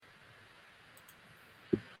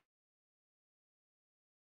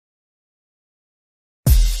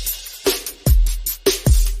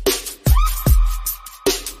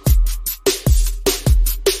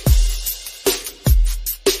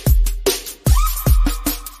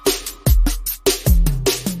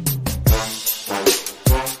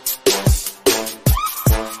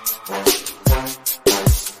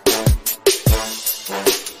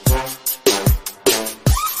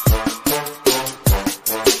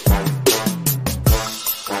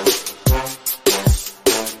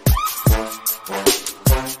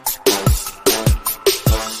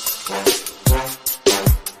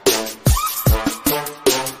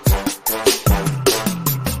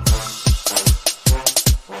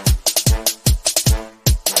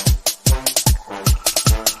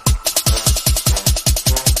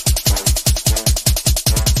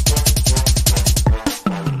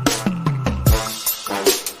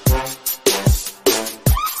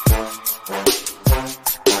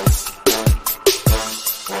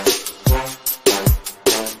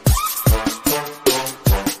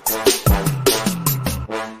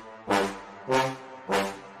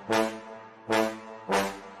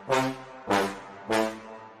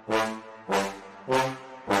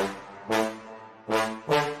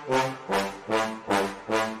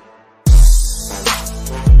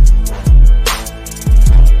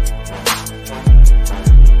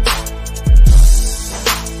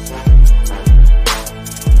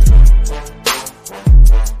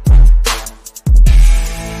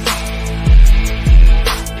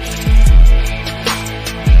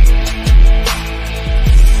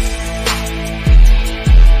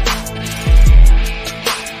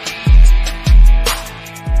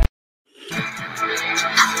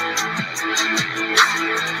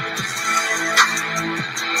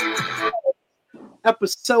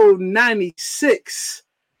episode 96.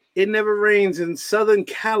 It never rains in Southern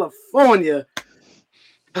California.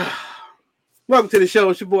 Welcome to the show.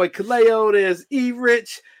 It's your boy Kaleo. There's E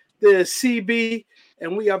Rich. There's CB.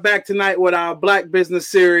 And we are back tonight with our Black Business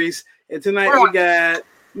Series. And tonight we got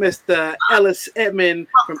Mr. Ellis Edmond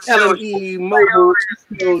from LME Mobile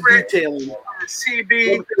Detailing. CB.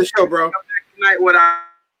 Welcome to the show, bro. Tonight with our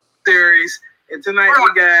series. And tonight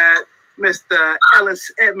we got Mr.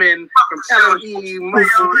 Ellis Edmond from LME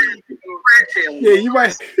Mobile Detailing. Yeah, you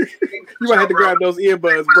might have to grab those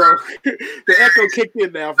earbuds, bro. The echo kicked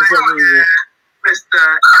in now for some reason.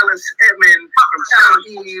 Mr. Ellis Edmond from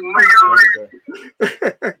LME.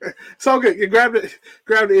 So good. You grab the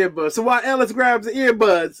earbuds. So while Ellis grabs the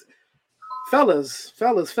earbuds, fellas,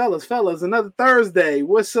 another Thursday.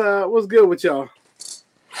 What's good with y'all?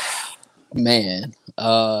 Man,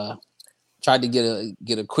 tried to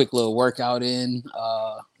get a quick little workout in,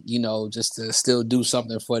 just to still do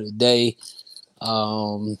something for the day.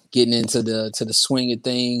 Getting into the swing of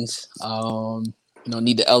things.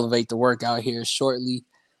 Need to elevate the workout here shortly.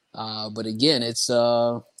 But again, it's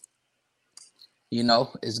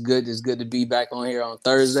it's good to be back on here on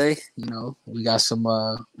Thursday. We got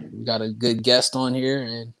a good guest on here,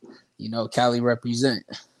 and Cali represent.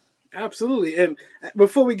 Absolutely. And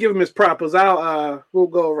before we give him his props, we'll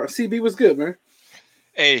go over. CB was good, man.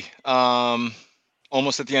 Hey,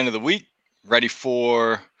 almost at the end of the week, ready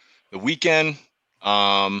for the weekend.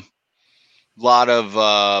 Lot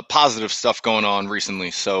of positive stuff going on recently.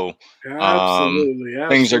 So absolutely.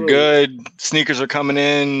 Things are good. Sneakers are coming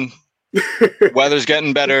in. Weather's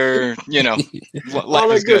getting better. All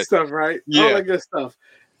that good stuff, right? Yeah. All that good stuff.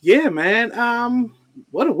 Yeah, man.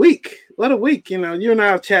 What a week. You and I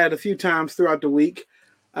have chatted a few times throughout the week.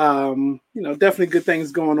 Definitely good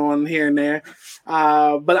things going on here and there.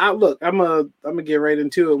 But I'm gonna get right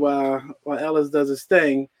into it while Ellis does his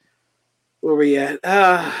thing. Where we at?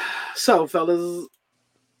 So, fellas,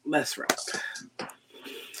 let's wrap.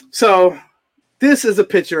 So, this is a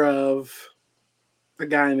picture of a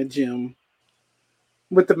guy in the gym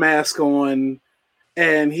with the mask on,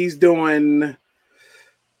 and he's doing,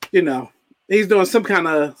 some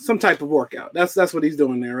type of workout. That's what he's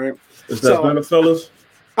doing there, right? Is that better, fellas?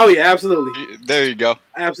 Oh yeah, absolutely. There you go.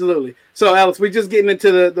 Absolutely. So, Alice, we're just getting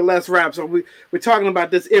into the last wrap. So we're talking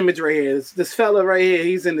about this image right here. This fella right here,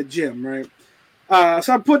 he's in the gym, right?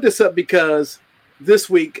 So I put this up because this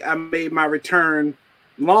week I made my return,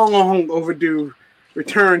 long overdue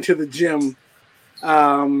return to the gym.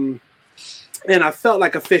 And I felt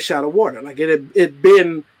like a fish out of water. Like it'd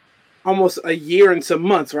been almost a year and some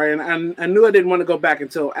months, right? And I knew I didn't want to go back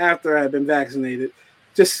until after I had been vaccinated,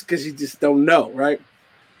 just because you just don't know, right?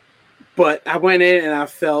 But I went in and I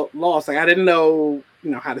felt lost. Like I didn't know,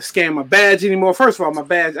 how to scan my badge anymore. First of all, my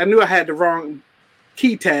badge, I knew I had the wrong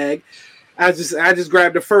key tag. I just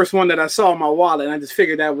grabbed the first one that I saw in my wallet, and I just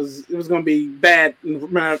figured it was going to be bad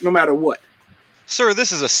no matter what. Sir,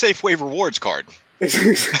 this is a Safeway rewards card.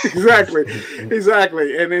 Exactly.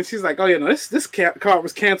 And then she's like, "Oh, this card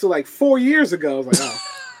was canceled like 4 years ago." I was like,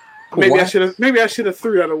 "Oh, maybe I should have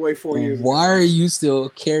threw that away 4 years ago." Why are you still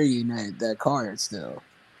carrying that card still?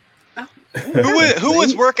 Who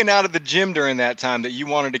was working out at the gym during that time that you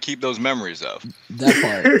wanted to keep those memories of? That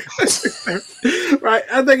part. Right.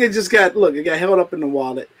 I think it got held up in the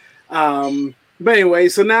wallet. But anyway,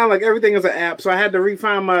 so now like everything is an app. So I had to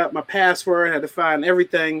refine my password. I had to find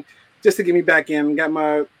everything just to get me back in. Got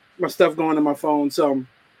my stuff going on my phone. So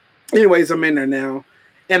anyways, I'm in there now.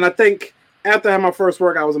 And I think after I had my first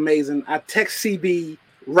workout, was amazing. I text CB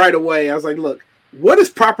right away. I was like, look, what is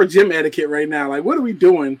proper gym etiquette right now? Like, what are we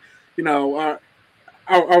doing?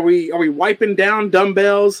 Are we wiping down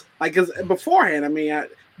dumbbells? Like, cause beforehand,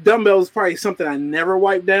 dumbbells is probably something I never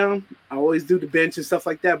wipe down. I always do the bench and stuff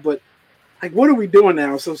like that. But like, what are we doing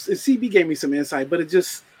now? So CB gave me some insight, but it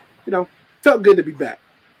just, felt good to be back.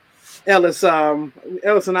 Ellis and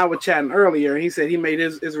I were chatting earlier, and he said he made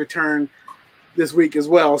his return this week as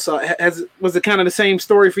well. So was it kind of the same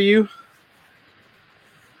story for you?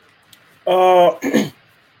 Well,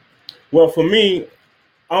 for me,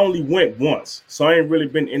 I only went once, so I ain't really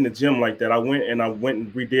been in the gym like that. I went and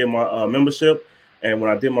redid my membership, and when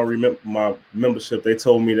I did my membership, they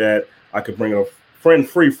told me that I could bring a friend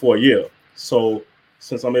free for a year. So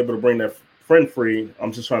since I'm able to bring that friend free,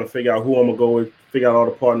 I'm just trying to figure out who I'm gonna go with, figure out all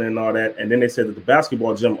the partner and all that. And then they said that the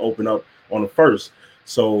basketball gym opened up on the 1st.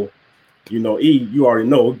 So, E, you already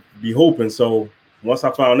know, be hoping. So once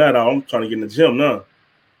I found that out, I'm trying to get in the gym now.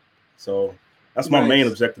 So that's my main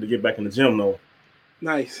objective, to get back in the gym though.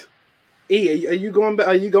 Nice. E, are you going back?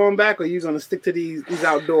 Are you going back, or are you going to stick to these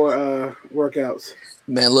outdoor workouts?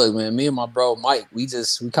 Man, look, man, me and my bro Mike, we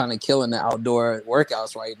kind of killing the outdoor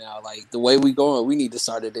workouts right now. Like the way we going, we need to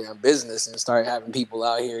start a damn business and start having people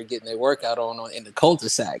out here getting their workout on in the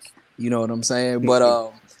cul-de-sac. You know what I'm saying?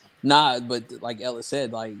 But but like Ellis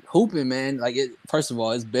said, like hooping, man. Like first of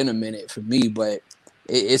all, it's been a minute for me, but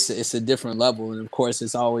it's a different level, and of course,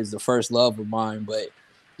 it's always the first love of mine. But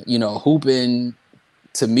you know, hooping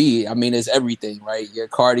to me, I mean, it's everything, right? Your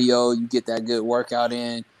cardio, you get that good workout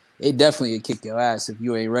in. It definitely would kick your ass if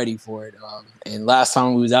you ain't ready for it. And last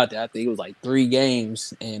time we was out there, I think it was like 3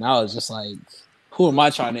 games, and I was just like, who am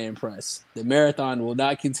I trying to impress? The marathon will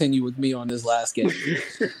not continue with me on this last game.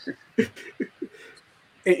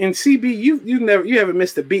 And CB, you haven't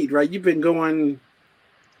missed a beat, right? You've been going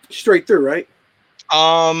straight through, right?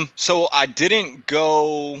 So I didn't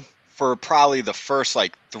go for probably the first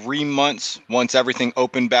like 3 months once everything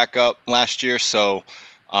opened back up last year. So,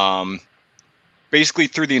 basically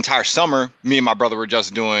through the entire summer, me and my brother were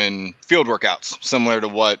just doing field workouts, similar to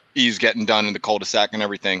what E's getting done in the cul-de-sac and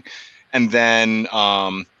everything. And then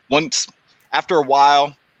once, after a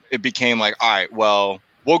while, it became like, all right, well,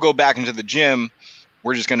 we'll go back into the gym.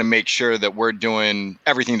 We're just going to make sure that we're doing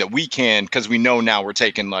everything that we can because we know now we're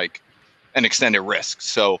taking like an extended risk.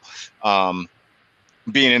 So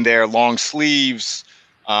being in there, long sleeves.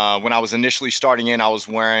 When I was initially starting in, I was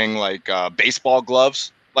wearing like baseball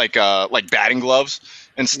gloves. Like batting gloves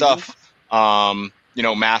and stuff, you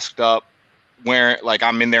know, masked up, wearing like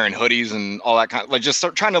I'm in there in hoodies and all that kind of like just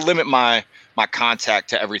start trying to limit my contact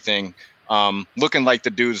to everything. Looking like the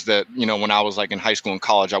dudes that, you know, when I was like in high school and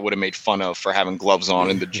college, I would have made fun of for having gloves on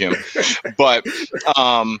in the gym. But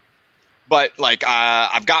like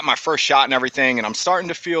I've got my first shot and everything, and I'm starting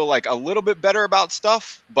to feel like a little bit better about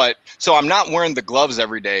stuff. But so I'm not wearing the gloves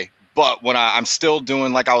every day. But when I'm still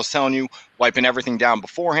doing, like I was telling you, wiping everything down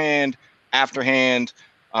beforehand, afterhand.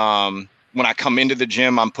 When I come into the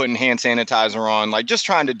gym, I'm putting hand sanitizer on, like just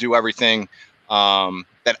trying to do everything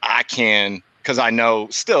that I can, because I know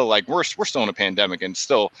still like we're still in a pandemic and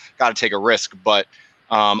still got to take a risk. But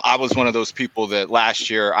I was one of those people that last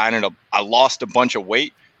year I lost a bunch of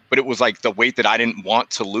weight, but it was like the weight that I didn't want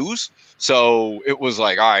to lose. So it was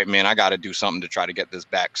like, all right, man, I got to do something to try to get this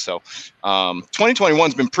back. So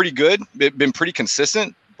 2021's been pretty good. It's been pretty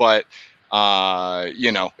consistent, but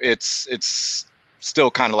you know, it's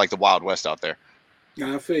still kind of like the Wild West out there.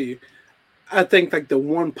 I feel you. I think like the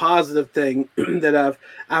one positive thing that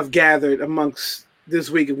I've gathered amongst this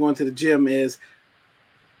week of going to the gym is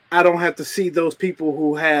I don't have to see those people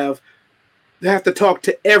who have to talk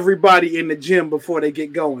to everybody in the gym before they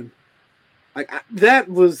get going. Like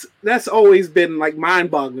that's always been like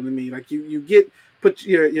mind-boggling to me. Like put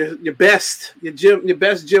your best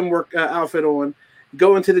gym work outfit on,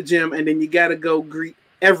 go into the gym, and then you got to go greet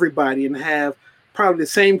everybody and have probably the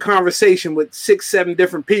same conversation with 6-7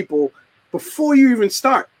 different people before you even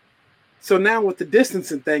start. So now with the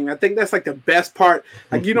distancing thing, I think that's like the best part.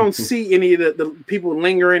 Like you don't see any of the people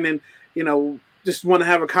lingering and, you know, just want to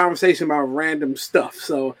have a conversation about random stuff.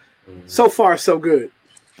 So far, so good.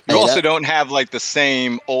 You also don't have like the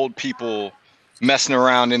same old people messing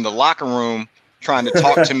around in the locker room trying to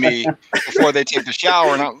talk to me before they take the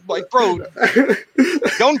shower. And I'm like, bro,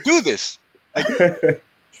 don't do this. Like,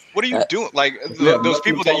 what are you doing? Like those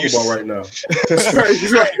people that you see right now,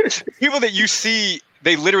 people that you see,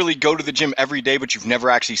 they literally go to the gym every day, but you've never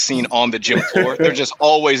actually seen on the gym floor. They're just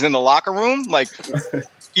always in the locker room. Like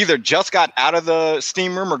either just got out of the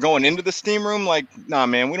steam room or going into the steam room. Like, nah,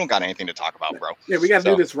 man, we don't got anything to talk about, bro. Yeah, we got to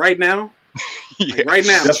do this right now. Yeah. Like right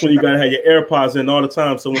now. That's when you got to have your AirPods in all the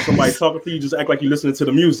time. So when somebody's talking to you, just act like you're listening to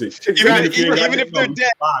the music. Even if they're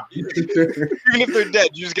dead. Even if they're dead,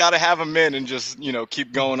 you just got to have them in and just, you know,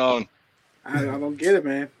 keep going on. I don't get it,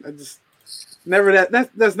 man. I just never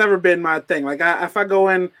that's never been my thing. Like if I go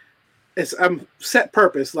in, I'm set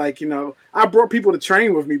purpose. Like, you know, I brought people to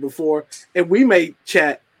train with me before and we may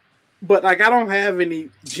chat, but like I don't have any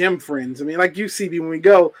gym friends. I mean, like you see me when we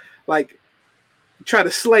go, like try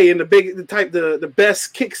to slay in the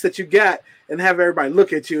best kicks that you got and have everybody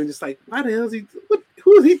look at you and just like, why the hell is he?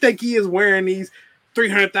 Who does he think he is wearing these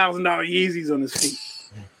 $300,000 Yeezys on his feet?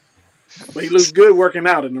 But he looks good working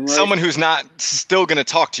out in them, right? Someone who's not still going to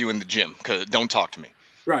talk to you in the gym because don't talk to me.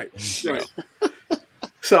 Right.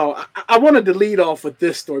 So I wanted to lead off with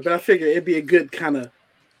this story, but I figured it'd be a good kind of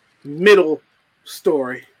middle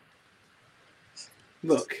story.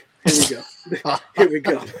 Look, here we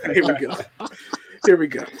go.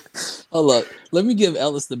 Oh, look, let me give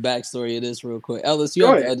Ellis the backstory of this real quick. Ellis, you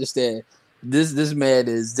have to understand, this man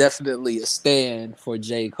is definitely a stan for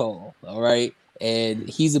J. Cole, all right? and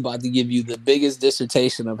he's about to give you the biggest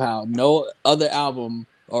dissertation of how no other album,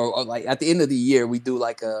 or like at the end of the year, we do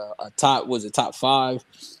like a top, was it top 5?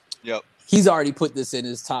 Yep. He's already put this in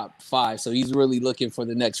his top 5, so he's really looking for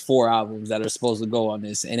the next 4 albums that are supposed to go on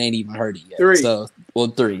this, and ain't even heard it yet. 3. So, well,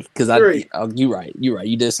 3, because you're right.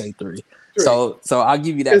 You did say 3. 3. So I'll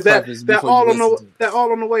give you that preface that all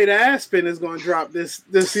on the way to Aspen is going to drop this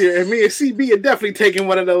year, and me and CB are definitely taking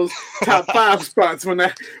one of those top 5 spots when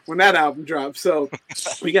that album drops. So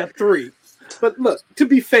we got 3. But look, to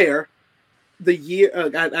be fair, the year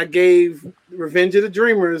I gave Revenge of the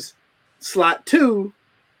Dreamers slot 2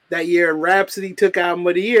 that year, and Rhapsody took album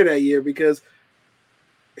of the year that year because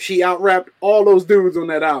she out-rapped all those dudes on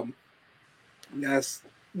that album. That's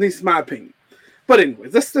at least my opinion. But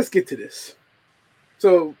anyways, let's get to this.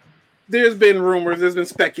 So there's been rumors, there's been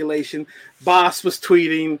speculation. Boss was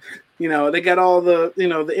tweeting, they got all the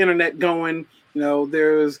the internet going.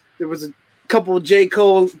 There was a couple of J.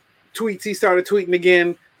 Cole tweets he started tweeting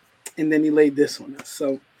again, and then he laid this on us.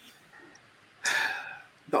 So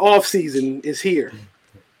the off season is here.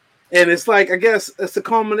 And it's like, I guess it's the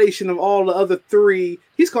culmination of all the other 3.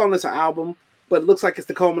 He's calling this an album, but it looks like it's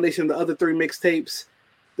the culmination of the other 3 mixtapes.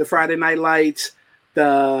 The Friday Night Lights,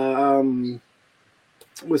 the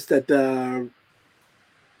is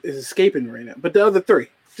escaping right now. But the other 3,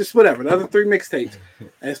 just whatever, the other 3 mixtapes.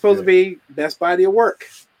 And it's supposed to be best body of work.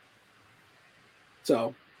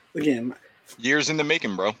 So again, years in the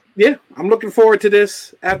making, bro. Yeah, I'm looking forward to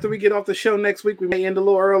this. After we get off the show next week, we may end a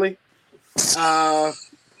little early.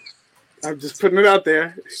 I'm just putting it out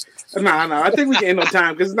there. No, I think we can end on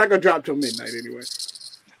time because it's not gonna drop till midnight anyway.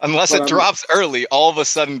 Unless it drops early, all of a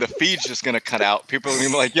sudden the feed's just gonna cut out. People are gonna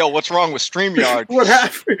be like, "Yo, what's wrong with StreamYard?" What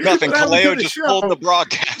happened? Nothing. Kaleo just show? pulled the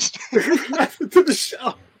broadcast. What happened to the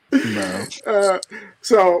show? No.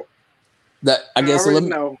 So that I guess. let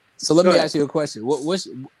me ask you a question. What's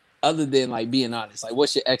other than like being honest? Like,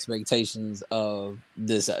 what's your expectations of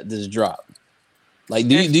this drop? Like,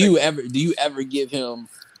 do you ever give him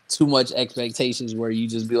too much expectations where you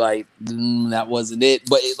just be like, that wasn't it?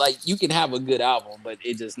 But like, you can have a good album, but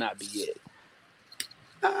it just not be it.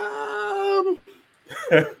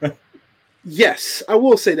 Yes, I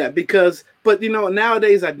will say that but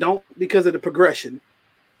nowadays I don't, because of the progression.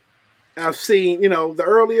 I've seen, the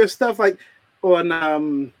earlier stuff like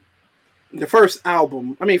on the first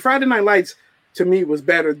album. I mean, Friday Night Lights to me was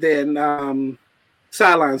better than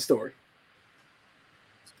Sideline Story.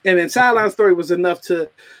 And then Sideline Story was enough to,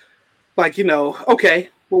 like, okay,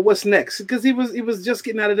 well, what's next? Because he was just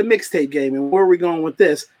getting out of the mixtape game, and where are we going with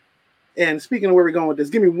this? And speaking of where we're going with this,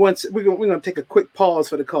 give me one. We're gonna take a quick pause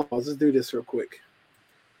for the calls. Let's do this real quick.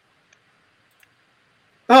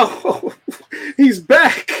 Oh, he's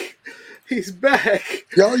back. He's back.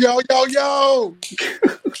 Yo.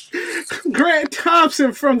 Grant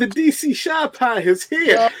Thompson from the DC Shop Pie is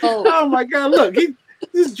here. Yo. Oh my God! Look,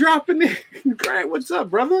 he's dropping it. Grant, what's up,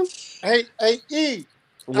 brother? Hey, E.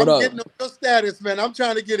 What I'm up? getting up your status, man. I'm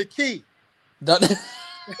trying to get a key.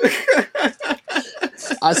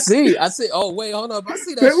 I see. Oh, wait, hold up. I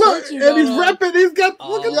see that. Hey, look, shirt you and he's got on. repping. He's got.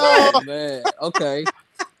 Look at that. Man. Okay.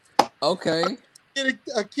 Get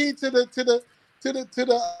a key to the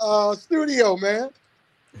studio, man.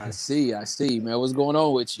 I see, man. What's going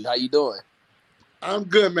on with you? How you doing? I'm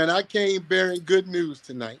good, man. I came bearing good news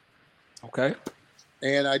tonight. Okay.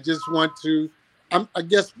 And I just want to, I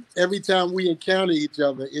guess every time we encounter each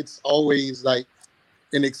other, it's always like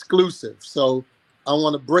an exclusive. So I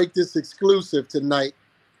want to break this exclusive tonight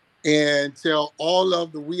and tell all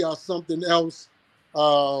of the We Are Something Else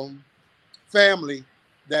family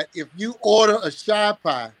that if you order a Shy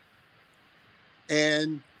Pie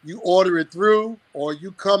and you order it through, or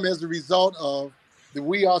you come as a result of the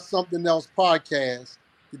We Are Something Else podcast,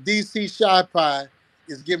 the DC Shy Pie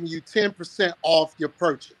is giving you 10% off your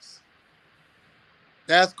purchase.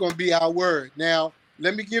 That's going to be our word. Now,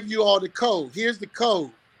 let me give you all the code. Here's the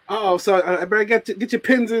code. Oh, so I better get your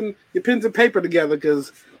pens and paper together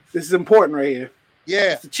because this is important right here.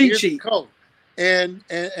 Yeah, it's a cheat sheet. The code. And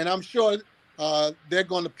I'm sure they're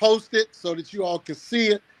going to post it so that you all can see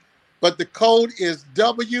it. But the code is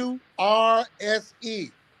WRSE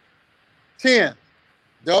 10.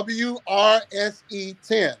 WRSE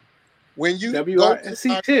 10. When you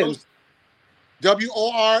WRSE 10.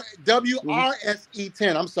 WRSE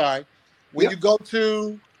 10. I'm sorry. When you go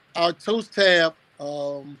to our Toast Tab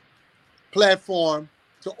platform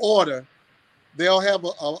to order, they'll have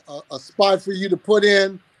a spot for you to put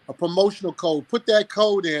in a promotional code. Put that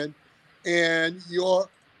code in, and your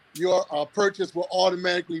purchase will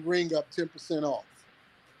automatically ring up 10% off.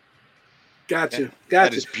 Gotcha.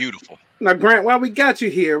 That is beautiful. Now, Grant, while we got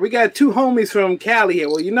you here, we got two homies from Cali here.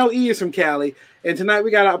 Well, you know E is from Cali, and tonight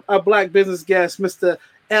we got a black business guest, Mr.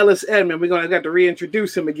 Ellis Edmond. We're gonna have to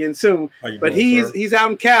reintroduce him again soon, but he's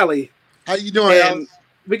out in Cali. How you doing, Ellis?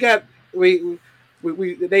 We got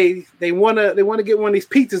they want to get one of these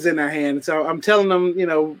pizzas in their hand. So I'm telling them, you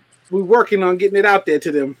know, we're working on getting it out there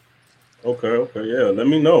to them. Okay, yeah. Let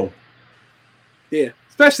me know. Yeah,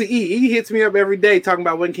 especially E. E hits me up every day talking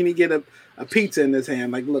about when can he get a pizza in his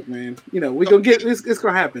hand. Like, look, man, you know, we're gonna get this. It's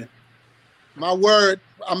gonna happen. My word,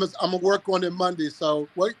 I'm gonna work on it Monday. So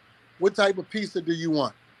what type of pizza do you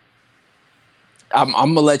want? I'm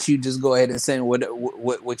gonna let you just go ahead and send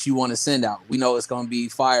what you want to send out. We know it's gonna be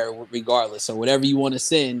fire regardless. So whatever you want to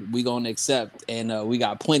send, we gonna accept, and we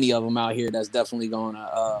got plenty of them out here that's definitely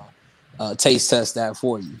gonna taste test that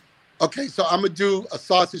for you. Okay, so I'm gonna do a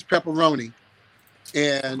sausage pepperoni,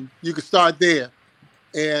 and you can start there.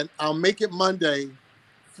 And I'll make it Monday,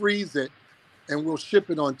 freeze it, and we'll ship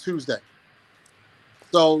it on Tuesday.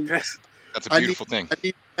 So that's a beautiful thing. I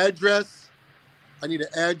need an address. I need an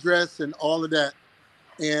address and all of that,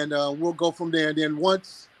 and we'll go from there. And then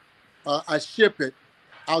once I ship it,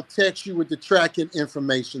 I'll text you with the tracking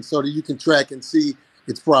information so that you can track and see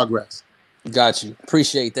its progress. Got you.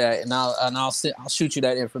 Appreciate that, and I'll shoot you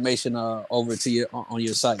that information over to you on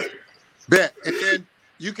your site. Bet, and then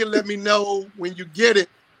you can let me know when you get it,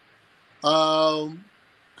 how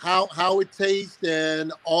it tastes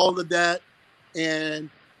and all of that. And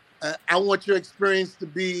I want your experience to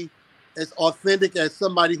be as authentic as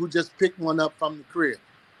somebody who just picked one up from the crib.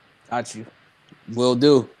 Got you. We'll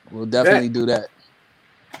do. We'll definitely do that.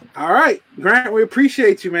 All right, Grant, we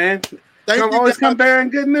appreciate you, man. Thank you. Always come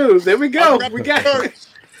bearing good news. There we go. We got it.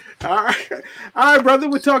 All right, brother.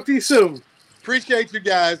 We'll talk to you soon. Appreciate you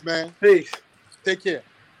guys, man. Peace. Take care.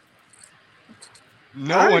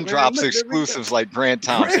 No one drops exclusives like Grant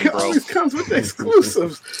Thompson, Grant bro. always comes with the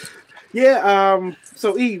exclusives. Yeah.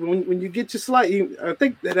 So E, when you get your slide, I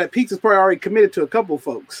think that pizza's probably already committed to a couple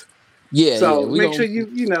folks. Yeah. So make sure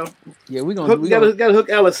you know. Yeah, we gotta hook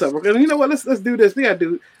Ellis up. You know what? Let's do this. We gotta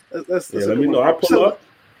do. Let's let me know. I pull up.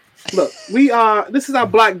 Look, this is our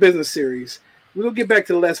Black Business series. We'll get back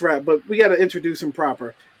to the Let's Rap, but we got to introduce him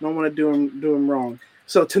proper. Don't want to do him wrong.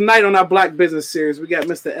 So tonight on our Black Business series, we got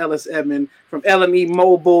Mr. Ellis Edmond from LME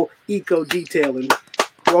Mobile Eco Detailing.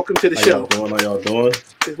 Welcome to the show. How y'all doing?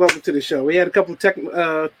 Welcome to the show. We had a couple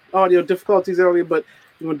of audio difficulties earlier, but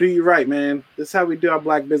we're going to do you right, man. This is how we do our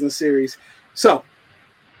Black Business series. So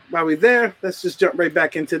while we're there, let's just jump right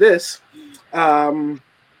back into this.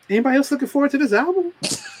 Anybody else looking forward to this album?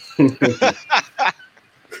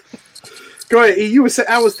 Go ahead.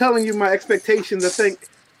 I was telling you my expectations. I think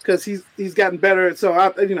because he's gotten better. So I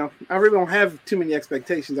really don't have too many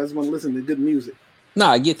expectations. I just want to listen to good music. No,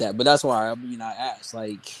 I get that, but that's why I asked.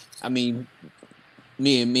 Like, I mean,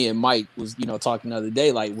 me and Mike was talking the other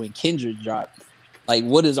day. Like when Kendrick dropped, like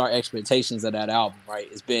what is our expectations of that album? Right?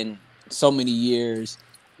 It's been so many years.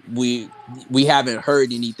 We haven't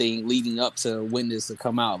heard anything leading up to when this will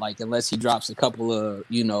come out. Like unless he drops a couple of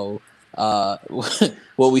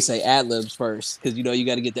what we say ad-libs first, because you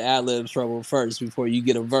got to get the ad-libs trouble first before you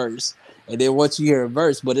get a verse, and then once you hear a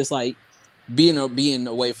verse. But it's like being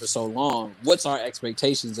away for so long, what's our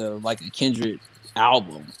expectations of like a Kendrick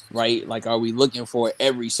album, right? Like are we looking for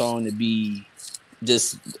every song to be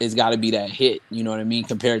just, it's got to be that hit, you know what I mean,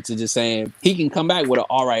 compared to just saying he can come back with an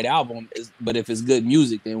all right album, but if it's good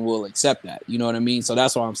music then we'll accept that, you know what I mean? So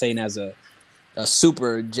that's why I'm saying, as a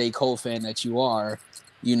super J. Cole fan that you are,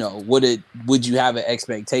 would you have an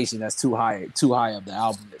expectation that's too high of the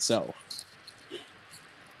album itself?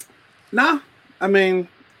 Nah, I mean,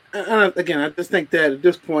 again, I just think that at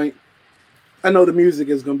this point, I know the music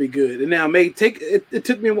is going to be good. And now it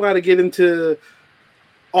took me a while to get into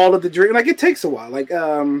all of the dream. Like it takes a while. Like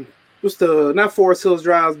what's the, not Forest Hills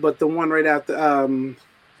Drive, but the one right after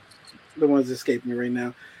the one's escaping me right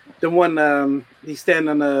now. The one he's standing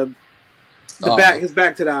on the back, his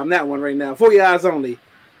back to the album. That one right now. For Your Eyes Only.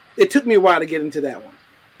 It took me a while to get into that one.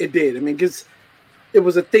 It did. I mean, because it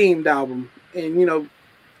was a themed album, and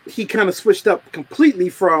he kind of switched up completely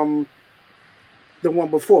from the one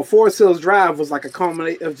before. Forest Hills Drive was like a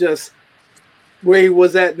culmination of just where he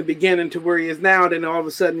was at in the beginning to where he is now. Then all of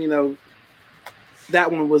a sudden,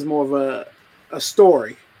 that one was more of a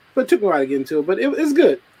story. But it took me a while to get into it. But it's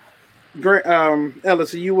good. Great.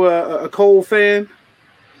 Ellis, are you a Cole fan?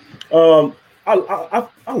 I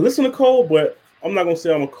listen to Cole, but I'm not gonna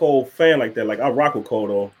say I'm a Cole fan like that. Like I rock with Cole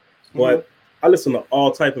though, but I listen to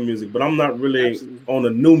all type of music. But I'm not really on the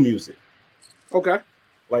new music. Okay.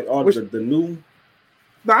 Like all the new.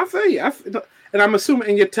 No, I feel you. and I'm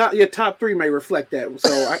assuming your top three may reflect that.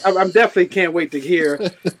 So I'm definitely can't wait to hear.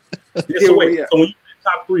 So when you say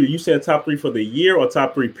top three, you saying top three for the year or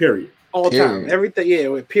top three period? All time,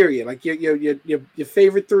 everything, period. Like your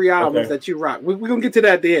favorite three albums that you rock. We're gonna get to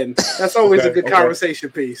that at the end. That's always a good conversation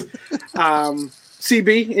piece.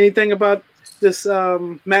 CB, anything about this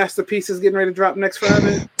masterpiece is getting ready to drop next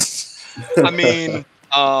Friday? I mean,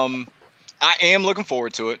 I am looking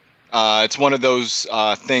forward to it. It's one of those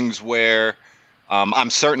things where I'm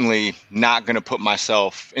certainly not going to put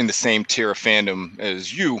myself in the same tier of fandom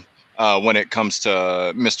as you when it comes to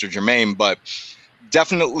Mr. Jermaine, but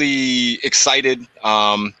definitely excited.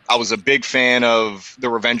 I was a big fan of the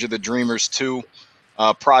Revenge of the Dreamers 2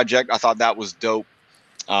 project. I thought that was dope.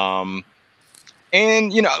 And,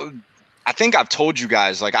 you know, I think I've told you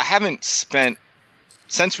guys, like, I haven't spent,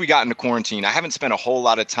 since we got into quarantine, I haven't spent a whole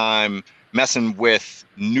lot of time messing with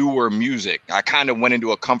newer music. I kind of went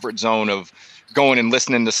into a comfort zone of going and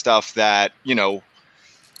listening to stuff that, you know,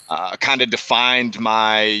 kind of defined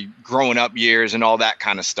my growing up years and all that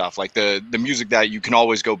kind of stuff, like the music that you can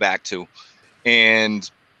always go back to.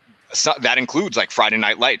 And so that includes like Friday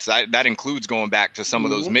Night Lights. That includes going back to some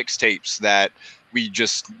of those mixtapes that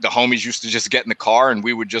the homies used to just get in the car and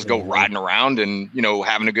we would just go riding around and, you know,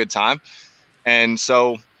 having a good time. And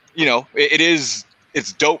so, you know, it's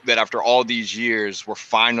dope that after all these years, we're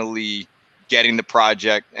finally getting the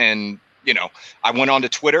project. And, you know, I went on to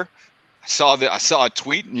Twitter. I saw a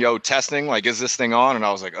tweet, testing, like, is this thing on? And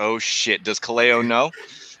I was like, oh shit, does Kaleo know?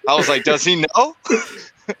 I was like, does he know?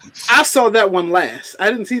 I saw that one last.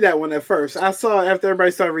 I didn't see that one at first. I saw after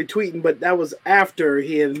everybody started retweeting, but that was after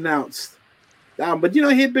he had announced. But you know,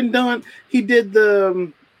 he had been done. He did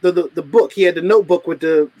the book. He had the notebook with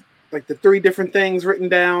the three different things written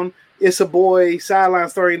down. It's a Boy, sideline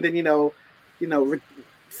story, and then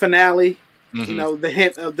finale. Mm-hmm. You know, the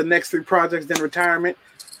hint of the next three projects, then retirement.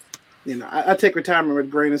 You know, I take retirement with a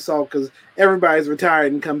grain of salt because everybody's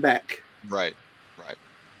retired and come back. Right.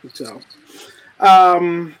 So,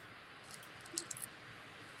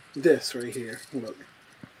 this right here. Look,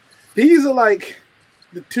 these are like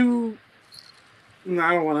the two. No,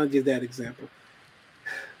 I don't want to give that example.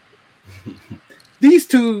 These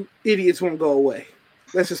two idiots won't go away.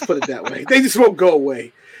 Let's just put it that way. They just won't go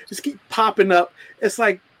away. Just keep popping up. It's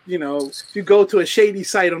like, you know, you go to a shady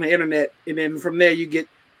site on the internet, and then from there you get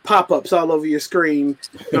pop-ups all over your screen,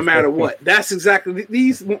 no matter what. That's exactly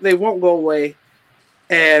these. They won't go away.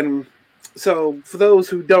 And so, for those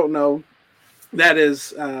who don't know, that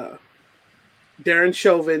is Darren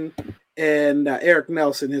Chauvin and Eric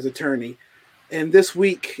Nelson, his attorney. And this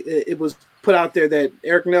week, it was put out there that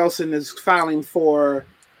Eric Nelson is filing for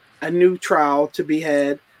a new trial to be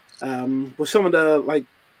had. With some of the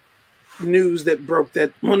news that broke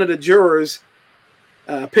that one of the jurors,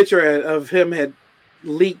 a picture of him had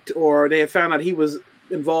leaked, or they had found out he was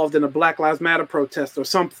involved in a Black Lives Matter protest or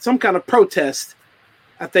some kind of protest,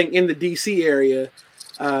 I think, in the DC area.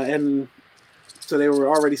 And so they were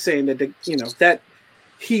already saying that, that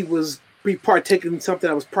he was partaking in something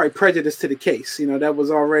that was probably prejudice to the case. You know, that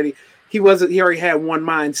was already, he already had one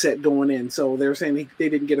mindset going in. So they were saying they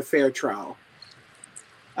didn't get a fair trial.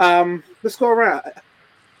 Let's go around.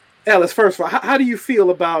 Ellis, first of all, how do you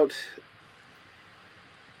feel about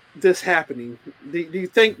this happening? Do you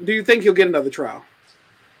think he'll get another trial?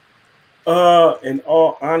 In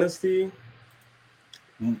all honesty,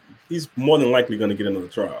 he's more than likely going to get another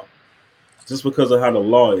trial, just because of how the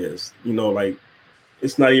law is. You know, like,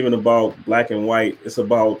 it's not even about black and white. It's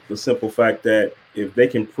about the simple fact that if they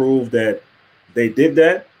can prove that they did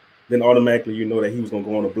that, then automatically you know that he was going to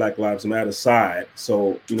go on the Black Lives Matter side.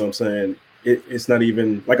 So, you know what I'm saying? It's not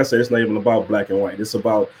even, like I said, it's not even about black and white. It's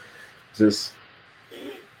about just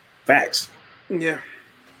facts. Yeah.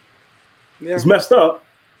 It's messed up,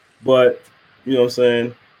 but you know what I'm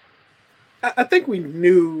saying? I think we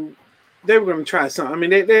knew they were going to try something. I mean,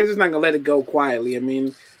 they're just not going to let it go quietly. I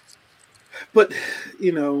mean, but,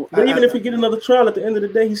 you know. But even if we get another trial, at the end of the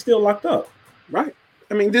day, he's still locked up. Right.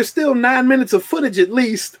 I mean, there's still 9 minutes of footage at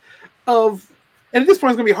least of, and at this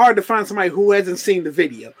point, it's going to be hard to find somebody who hasn't seen the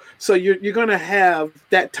video. So you're going to have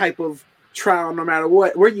that type of trial no matter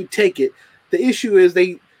what, where you take it. The issue is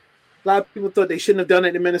a lot of people thought they shouldn't have done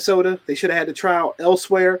it in Minnesota. They should have had the trial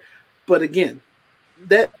elsewhere. But again,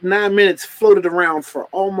 that 9 minutes floated around for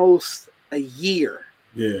almost a year.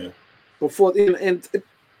 Yeah. Before, and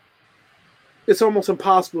it's almost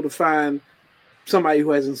impossible to find somebody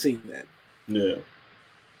who hasn't seen that. Yeah.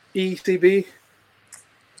 ECB?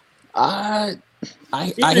 I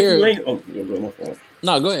hear. My fault.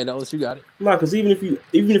 No, go ahead, Ellis. You got it. No, because even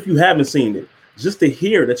if you haven't seen it, just to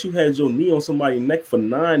hear that you had your knee on somebody's neck for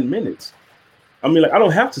 9 minutes, I mean, like, I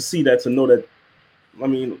don't have to see that to know that. I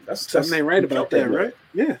mean, that's something ain't right about that, right?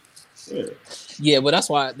 Yeah. Yeah, but that's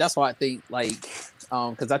why I think, like,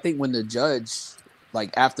 because I think when the judge,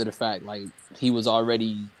 like, after the fact, like, he was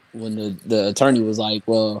already, when the attorney was like,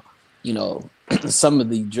 well, you know, some of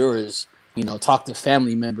the jurors, you know, talked to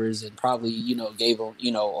family members and probably, you know, gave them,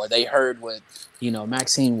 you know, or they heard what, you know,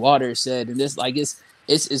 Maxine Waters said, and this, like,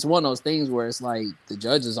 it's one of those things where it's like the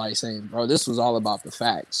judge is like saying, bro, this was all about the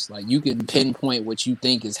facts. Like, you can pinpoint what you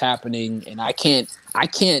think is happening, and I can't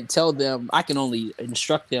tell them. I can only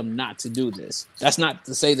instruct them not to do this. That's not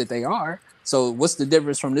to say that they are. So what's the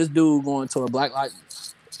difference from this dude going to a Black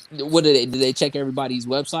Lives? What did they check everybody's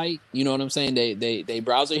website? You know what I'm saying? They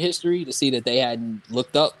browser history to see that they hadn't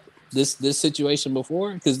looked up this situation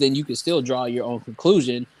before, because then you can still draw your own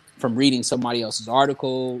conclusion from reading somebody else's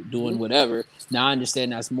article, doing whatever. Now I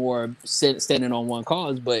understand that's more standing on one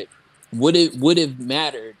cause, but would it have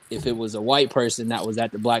mattered if it was a white person that was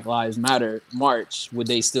at the Black Lives Matter march? Would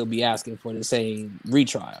they still be asking for the same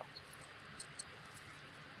retrial?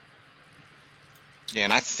 Yeah,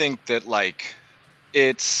 and I think that, like,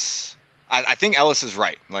 I think Ellis is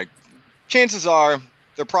right. Like, chances are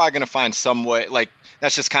they're probably going to find some way. Like,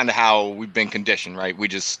 that's just kind of how we've been conditioned, right? We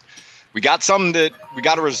got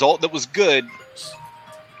a result that was good,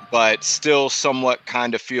 but still somewhat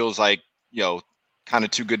kind of feels like, you know, kind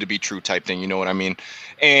of too good to be true type thing. You know what I mean?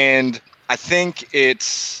 And I think I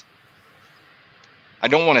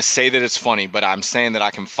don't want to say that it's funny, but I'm saying that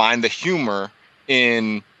I can find the humor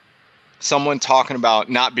in someone talking about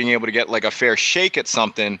not being able to get, like, a fair shake at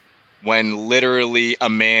something when literally a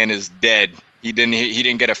man is dead. He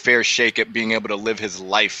didn't get a fair shake at being able to live his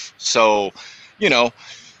life. So, you know,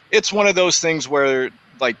 it's one of those things where,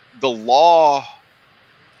 like, the law,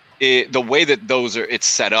 the way that it's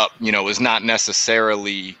set up, you know, is not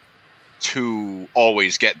necessarily to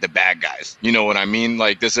always get the bad guys. You know what I mean?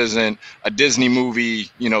 Like, this isn't a Disney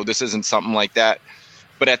movie, you know, this isn't something like that.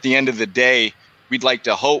 But at the end of the day, we'd like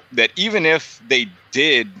to hope that even if they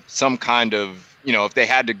did some kind of, you know, if they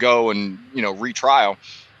had to go and, you know, retrial,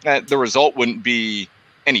 the result wouldn't be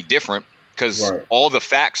any different, because all the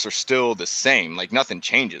facts are still the same. Like, nothing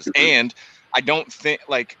changes. And I don't think,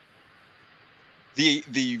 like,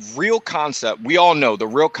 the real concept, we all know the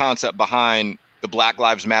real concept behind the Black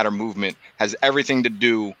Lives Matter movement has everything to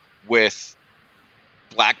do with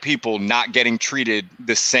Black people not getting treated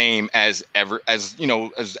the same as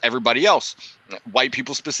everybody else, white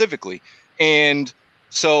people specifically. And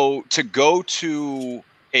so to go to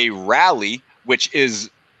a rally, which is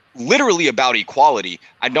literally about equality,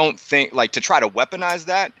 I don't think, like, to try to weaponize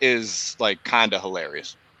that is, like, kind of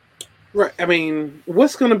hilarious. Right. I mean,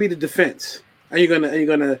 what's going to be the defense? Are you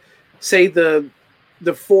gonna say the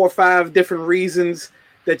 4 or 5 different reasons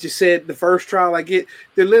that you said the first trial? Like,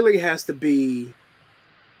 there literally has to be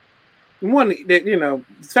one that, you know,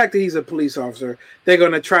 the fact that he's a police officer, they're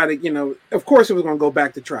going to try to, you know, of course it was going to go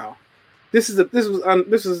back to trial. This is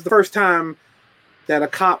the first time that a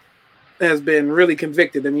cop has been really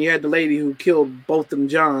convicted. I mean, you had the lady who killed Botham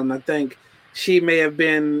Jean. I think she may have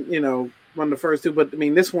been, you know, one of the first two, but I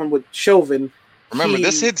mean, this one with Chauvin. Remember,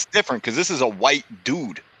 this hit's different because this is a white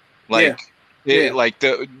dude. Like, like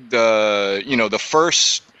the you know, the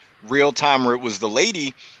first real time where it was the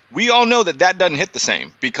lady, we all know that doesn't hit the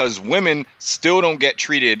same, because women still don't get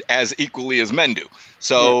treated as equally as men do.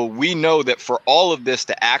 So we know that for all of this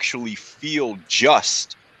to actually feel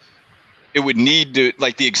just, it would need to,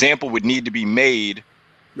 like, the example would need to be made,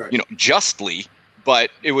 you know, justly,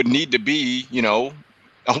 but it would need to be, you know,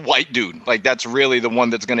 a white dude. Like, that's really the one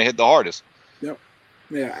that's going to hit the hardest. Yep.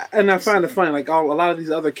 Yeah, and I find it funny. Like, a lot of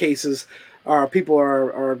these other cases, people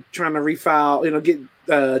are trying to refile, you know,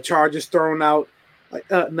 get charges thrown out. Like,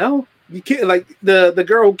 no, you can't. Like, the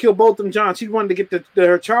girl who killed Botham Jean, she wanted to get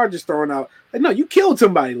her charges thrown out. Like, no, you killed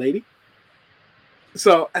somebody, lady.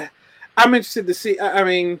 So I'm interested to see. I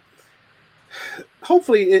mean,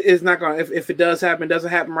 hopefully it's not going to, if it does happen, it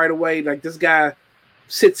doesn't happen right away. Like, this guy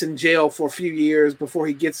sits in jail for a few years before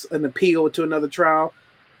he gets an appeal to another trial.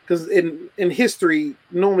 Because in history,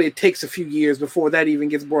 normally it takes a few years before that even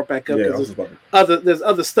gets brought back up. Yeah, there's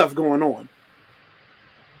other stuff going on.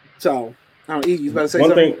 So, I don't know, you about to say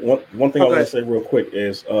something? One thing I want to say real quick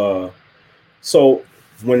is, so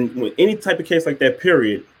when any type of case like that,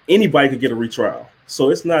 period, anybody could get a retrial. So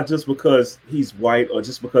it's not just because he's white, or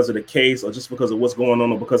just because of the case, or just because of what's going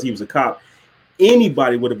on, or because he was a cop.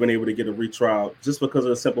 Anybody would have been able to get a retrial, just because of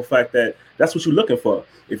the simple fact that that's what you're looking for.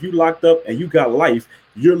 If you locked up and you got life,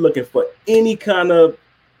 you're looking for any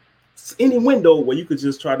window where you could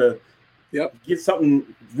just try to get something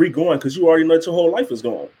re-going, because you already know that your whole life is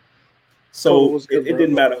gone. So it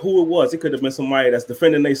didn't matter who it was. It could have been somebody that's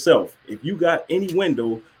defending themselves. If you got any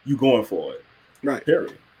window, you going for it. Right.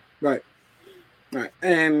 Period. Right.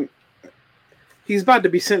 And he's about to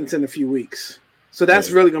be sentenced in a few weeks. So that's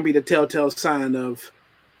really going to be the telltale sign of,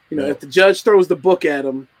 if the judge throws the book at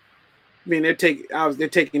him, I mean, they're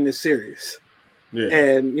taking this serious. Yeah.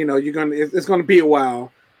 And, it's going to be a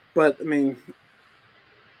while. But, I mean,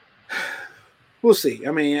 we'll see.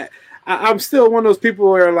 I mean, I'm still one of those people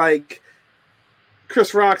where, like,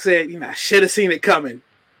 Chris Rock said, I should have seen it coming.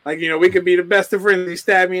 Like, we could be the best of friends. He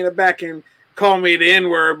stabbed me in the back and called me the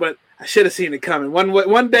N-word, but I should have seen it coming.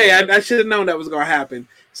 One day, I should have known that was going to happen.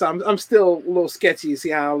 So I'm still a little sketchy to see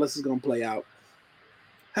how all this is going to play out.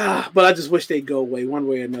 But I just wish they'd go away one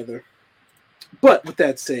way or another. But with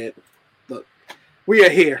that said, look, we are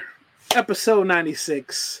here. Episode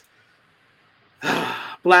 96.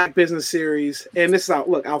 Black Business Series. And this is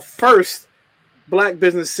our first Black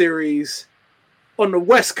Business Series on the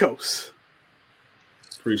West Coast.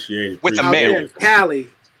 Appreciate it. With the mayor. Cali.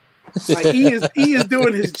 Like he is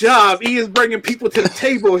doing his job. He is bringing people to the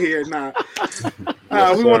table here now.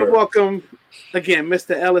 We want to welcome again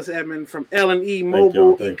Mr. Ellis Edmond from L&E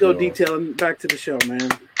Mobile Eco Detailing back to the show, man.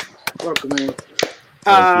 Welcome, man.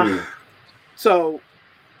 Thank you. So,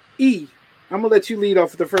 I'm gonna let you lead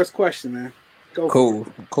off with the first question, man. Go.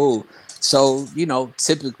 Cool. So,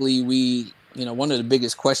 typically we, one of the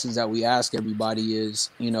biggest questions that we ask everybody is,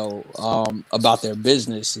 about their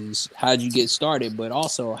business is how did you get started, but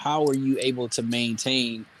also how are you able to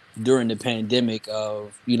maintain during the pandemic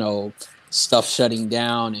of, stuff shutting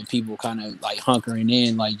down and people kind of like hunkering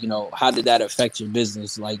in, like, how did that affect your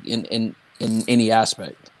business, like in any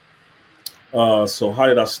aspect? So how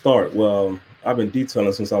did I start? Well, I've been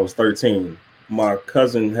detailing since I was 13. My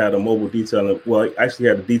cousin had a mobile detailing. Well, he actually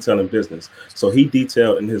had a detailing business. So he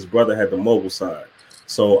detailed and his brother had the mobile side.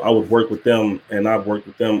 So I would work with them, and I've worked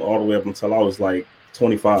with them all the way up until I was like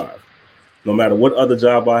 25. No matter what other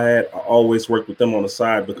job I had, I always worked with them on the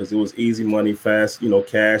side because it was easy money, fast,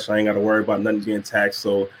 cash. I ain't got to worry about nothing being taxed.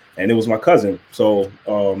 So, and it was my cousin. So,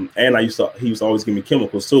 and he used to always give me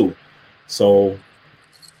chemicals too. So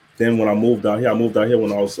then when I moved out here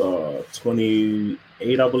when I was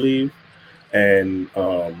 28, I believe. And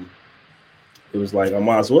it was like, I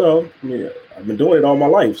might as well. I mean, I've been doing it all my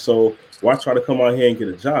life. So why try to come out here and get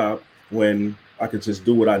a job when I could just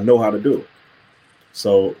do what I know how to do?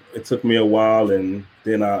 So it took me a while. And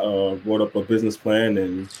then I wrote up a business plan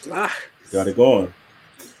and got it going.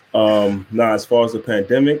 Now, as far as the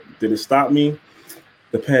pandemic, did it stop me?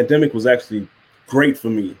 The pandemic was actually great for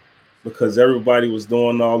me because everybody was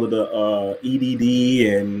doing all of the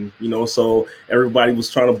EDD and, so everybody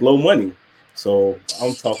was trying to blow money. So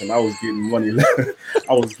I'm talking, I was getting money.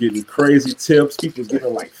 I was getting crazy tips. People was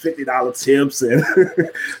getting like $50 tips. And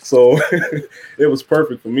so it was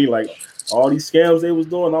perfect for me. Like all these scams they was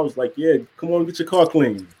doing, I was like, yeah, come on, get your car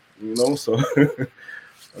clean. So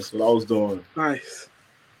that's what I was doing. Nice.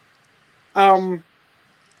 I want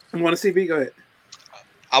to see if go ahead.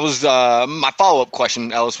 I was my follow-up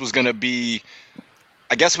question, Ellis, was going to be,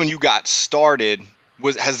 I guess when you got started,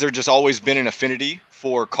 has there just always been an affinity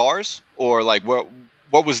for cars, or like what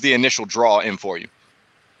was the initial draw in for you?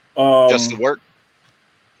 Just the work?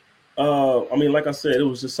 I mean, like I said, it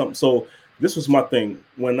was just something. So this was my thing.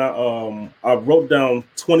 When I wrote down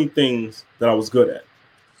 20 things that I was good at,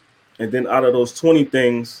 and then out of those 20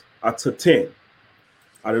 things, I took 10.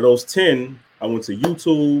 Out of those 10, I went to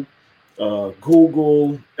YouTube,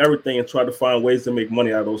 Google, everything, and tried to find ways to make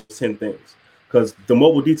money out of those 10 things. Because the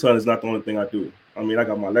mobile detailing is not the only thing I do. I mean, I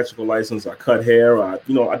got my electrical license, I cut hair, I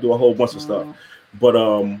do a whole bunch of stuff. But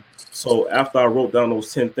so after I wrote down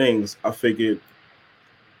those 10 things, I figured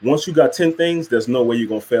once you got 10 things, there's no way you're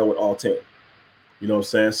going to fail with all 10. You know what I'm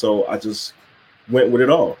saying? So I just went with it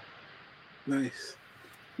all. Nice.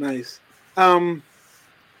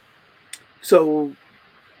 So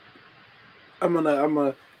I'm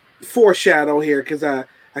gonna foreshadow here because I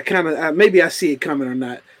kind of maybe I see it coming or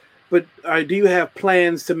not. But do you have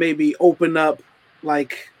plans to maybe open up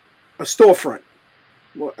like a storefront,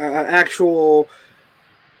 an actual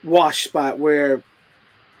wash spot where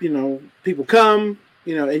people come,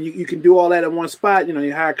 and you can do all that in one spot?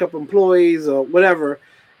 You hire a couple employees or whatever.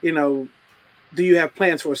 Do you have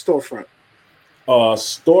plans for a storefront?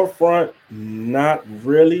 Storefront, not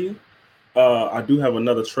really. I do have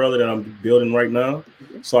another trailer that I'm building right now.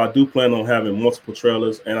 So I do plan on having multiple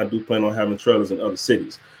trailers, and I do plan on having trailers in other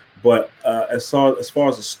cities. But as far as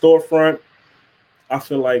the storefront, I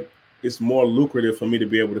feel like it's more lucrative for me to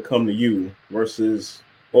be able to come to you versus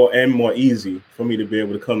and more easy for me to be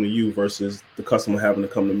able to come to you versus the customer having to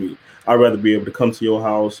come to me. I'd rather be able to come to your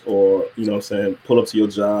house or, you know what I'm saying, pull up to your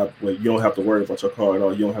job where you don't have to worry about your car at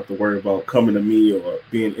all. You don't have to worry about coming to me or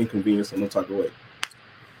being inconvenienced in no type of way.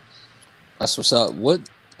 That's what's up.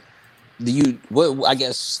 I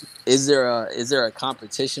guess, is there a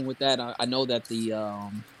competition with that? I know that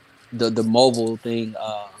the mobile thing,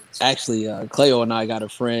 actually, Cleo and I got a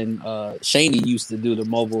friend, Shaney used to do the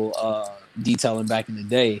mobile detailing back in the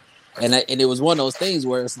day. And it was one of those things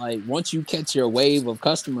where it's like, once you catch your wave of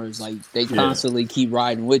customers, like they constantly keep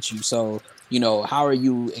riding with you. So, you know, how are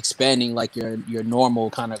you expanding like your normal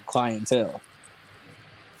kind of clientele?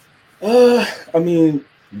 I mean,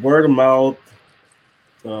 word of mouth,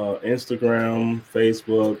 Instagram,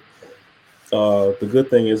 Facebook. The good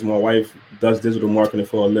thing is my wife does digital marketing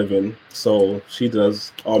for a living, so she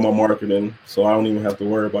does all my marketing, so I don't even have to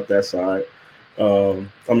worry about that side. I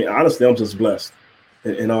mean, honestly, I'm just blessed.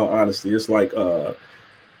 In all honesty, it's like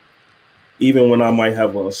even when I might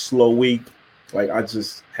have a slow week, like I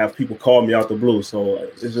just have people call me out the blue. So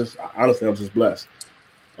it's just, honestly, I'm just blessed.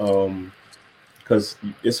 Because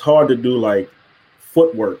it's hard to do like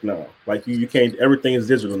footwork now. Like you can't, everything is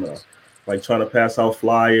digital now. Like trying to pass out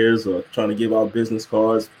flyers or trying to give out business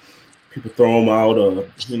cards, people throw them out, or,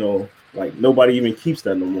 you know, like nobody even keeps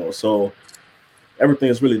that no more. So everything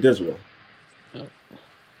is really digital.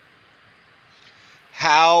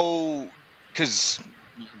 How, because,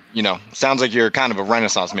 you know, sounds like you're kind of a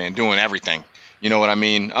Renaissance man doing everything. You know what I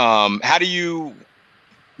mean? How do you,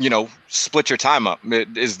 you know, split your time up?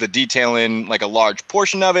 Is the detailing like a large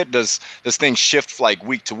portion of it? Does things shift like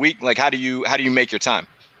week to week? Like how do you make your time?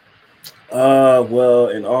 Well,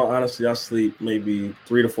 in all honesty, I sleep maybe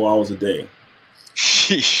 3 to 4 hours a day.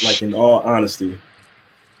 Sheesh. Like in all honesty.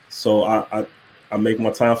 So I make my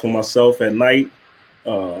time for myself at night.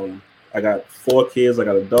 I got 4 kids. I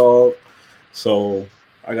got a dog. So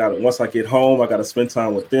once I get home, I got to spend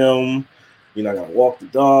time with them. You know, I got to walk the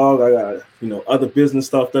dog. I got, you know, other business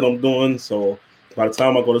stuff that I'm doing. So by the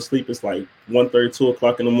time I go to sleep, it's like 1:30, 2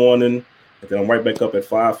 o'clock in the morning. And then I'm right back up at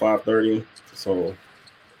 5:30. So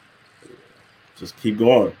just keep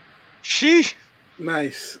going. Sheesh.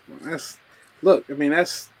 Nice. I mean,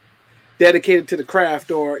 that's dedicated to the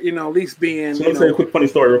craft, or, you know, at least being. So let me tell you a quick funny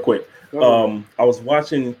story real quick. I was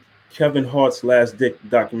watching Kevin Hart's Last Dick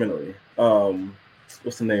documentary.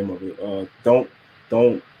 What's the name of it?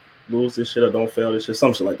 Don't lose this shit or don't fail this shit,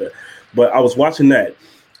 some shit like that. But I was watching that,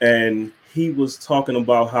 and he was talking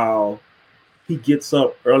about how he gets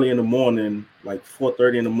up early in the morning, like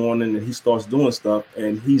 4:30 in the morning, and he starts doing stuff,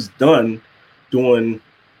 and he's done doing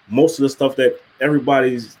most of the stuff that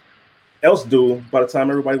everybody else do by the time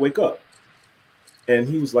everybody wake up. And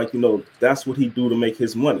he was like, you know, that's what he do to make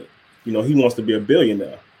his money. You know, he wants to be a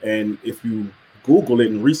billionaire. And if you Google it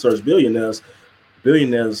and research billionaires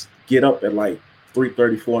get up at like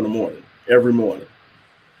 3:34 in the morning, every morning.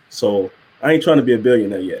 So I ain't trying to be a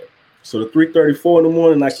billionaire yet. So the 3:34 in the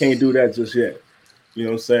morning, I can't do that just yet. You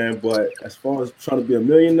know what I'm saying? But as far as trying to be a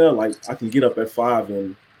millionaire, like I can get up at 5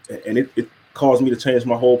 and it caused me to change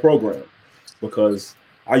my whole program, because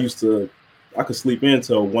I could sleep in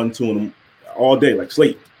till 1, 2 all day, like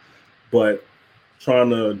sleep. But trying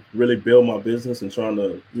to really build my business and trying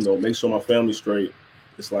to, you know, make sure my family's straight,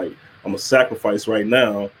 it's like I'm a sacrifice right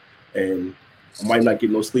now, and I might not get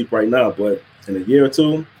no sleep right now, but in a year or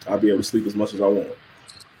two, I'll be able to sleep as much as I want.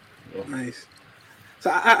 You know? Nice.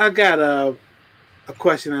 So I got a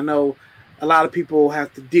question. I know a lot of people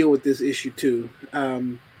have to deal with this issue too.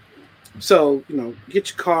 So, you know, get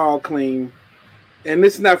your car all clean. And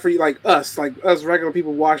this is not for you, like us regular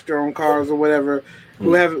people wash their own cars or whatever,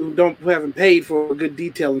 who haven't paid for a good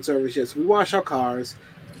detailing service yet. So we wash our cars,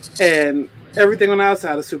 and everything on the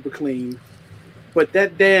outside is super clean, but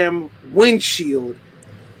that damn windshield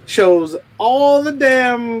shows all the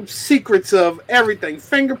damn secrets of everything,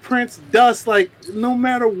 fingerprints, dust, like no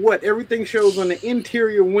matter what, everything shows on the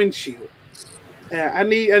interior windshield. I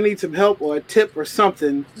need some help or a tip or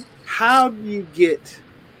something. How do you get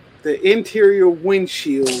the interior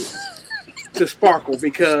windshield to sparkle?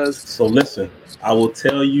 Because so listen, I will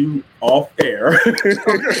tell you off air.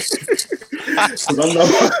 Because I'm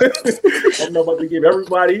not about to give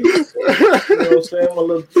everybody, you know what I'm saying, my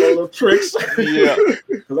little tricks. Yeah.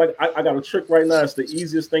 Because I got a trick right now. It's the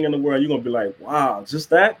easiest thing in the world. You're gonna be like, wow, just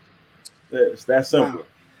that? Yeah, it's that simple.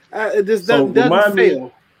 Wow. It just doesn't fail.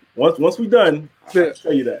 Me, once we're done, I'll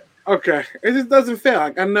tell you that. Okay. It just doesn't fail.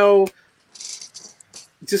 Like, I know.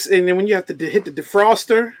 And then when you have to hit the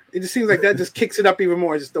defroster, it just seems like that just kicks it up even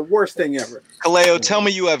more. It's just the worst thing ever. Kaleo, tell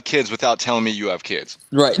me you have kids without telling me you have kids.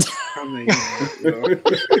 Right. I mean,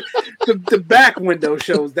 the back window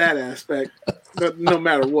shows that aspect. No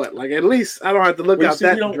matter what, like at least I don't have to look out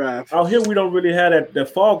that drive. Out here, we don't really have that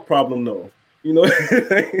fog problem though. You know,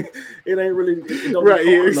 it ain't really right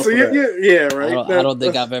here. So yeah, right. I don't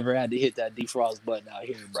think I've ever had to hit that defrost button out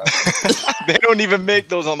here, bro. They don't even make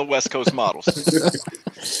those on the West Coast models.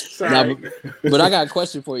 Sorry. Now, but I got a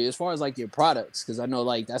question for you as far as like your products, because I know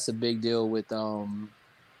like that's a big deal with dealing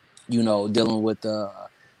with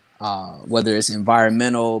whether it's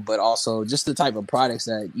environmental, but also just the type of products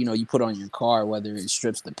that you put on your car, whether it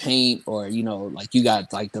strips the paint or like you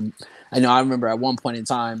got like I remember at one point in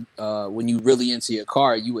time when you really into your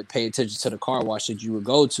car, you would pay attention to the car wash that you would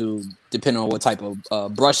go to, depending on what type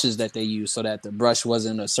of brushes that they use, so that the brush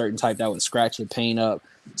wasn't a certain type that would scratch your paint up.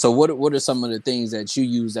 So what are some of the things that you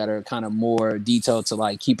use that are kind of more detailed to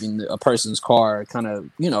like keeping a person's car kind of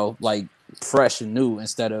like fresh and new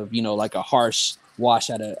instead of like a harsh wash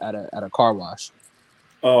at a car wash?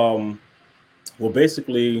 Well,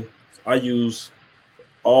 basically, I use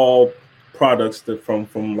all products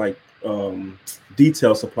from like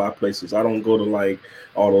detail supply places. I don't go to like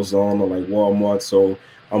AutoZone or like Walmart, so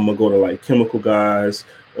I'm gonna go to like Chemical Guys,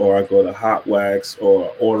 or I go to Hot Wax,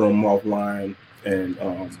 or order them offline, and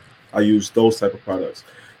I use those type of products.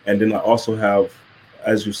 And then I also have,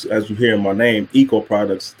 as you hear in my name, eco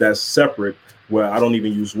products that's separate, where I don't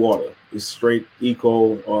even use water. It's straight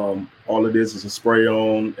eco. All it is a spray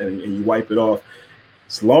on, and you wipe it off.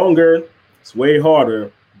 It's longer, it's way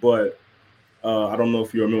harder, but I don't know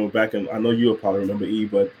if you remember back in, I know you'll probably remember, E,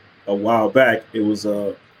 but a while back, it was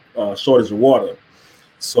a shortage of water.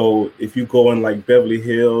 So if you go in like Beverly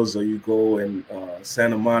Hills or you go in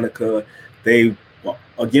Santa Monica, they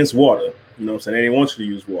against water, you know what I'm saying? They didn't want you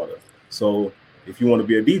to use water. So if you want to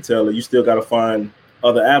be a detailer, you still got to find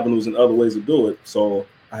other avenues and other ways to do it. So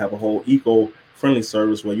I have a whole eco-friendly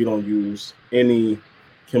service where you don't use any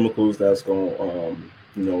chemicals that's going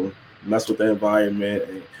to, mess with the environment,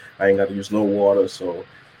 and I ain't got to use no water. So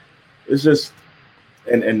it's just,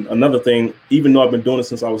 and another thing, even though I've been doing it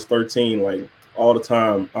since I was 13, like all the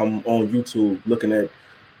time, I'm on YouTube looking at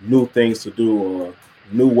new things to do, or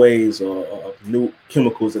new ways, or new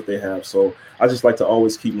chemicals that they have. So I just like to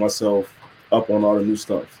always keep myself up on all the new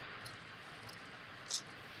stuff.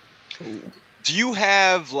 Do you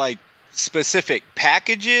have like specific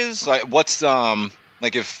packages? Like what's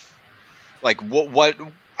like if like what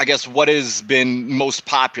I guess what has been most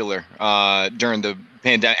popular during the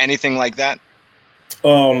pandemic? Anything like that?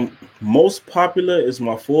 Most popular is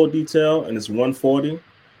my full detail, and it's $140,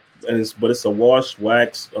 and it's a wash,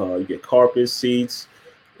 wax. You get carpet, seats.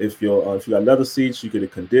 If you got leather seats, you get a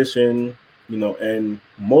condition. And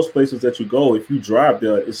most places that you go, if you drive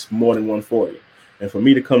there, it's more than $140. And for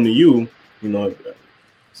me to come to you,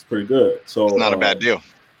 it's pretty good. So it's not a bad deal.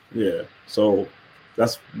 Yeah. So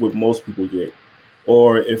that's what most people get.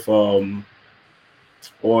 Or if or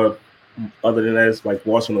other than that, it's like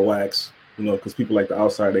washing the wax, because people like the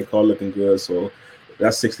outside, they call looking good. So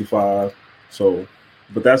that's $65. So,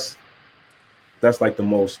 but that's like the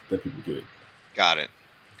most that people get. Got it.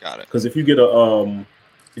 Because if you get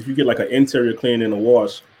like an interior clean and a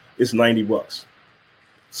wash, it's $90.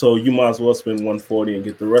 So you might as well spend $140 and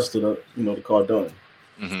get the rest of the car done.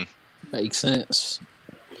 Mm-hmm. Makes sense.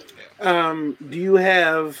 Do you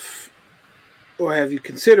have, or have you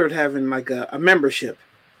considered having like a membership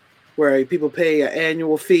where people pay an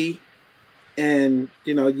annual fee, and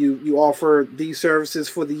you offer these services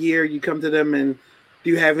for the year? You come to them, and do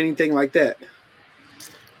you have anything like that?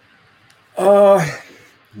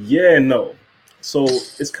 Yeah, no. So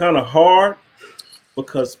it's kind of hard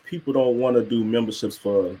because people don't want to do memberships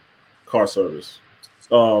for car service.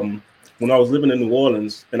 When I was living in New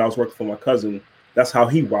Orleans and I was working for my cousin, that's how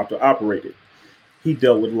he operated. He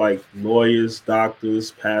dealt with like lawyers,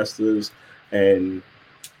 doctors, pastors, and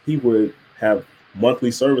he would have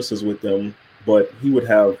monthly services with them, but he would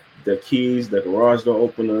have their keys, their garage door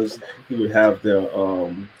openers. He would have their,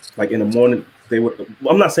 like in the morning,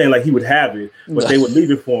 I'm not saying like he would have it, but they would leave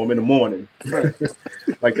it for him in the morning.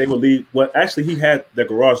 Like they would leave. Well, actually, he had their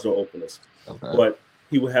garage door openers, but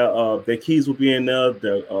he would have their keys would be in there,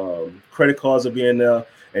 their credit cards would be in there,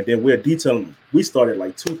 and then we're detailing. We started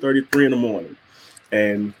like 2:30, 3 in the morning,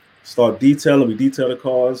 and start detailing. We detail the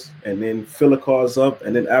cars, and then fill the cars up,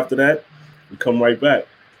 and then after that, we come right back,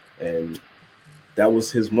 and that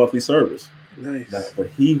was his monthly service. Nice. But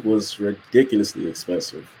he was ridiculously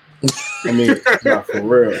expensive. I mean, not for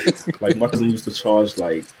real. Like my cousin used to charge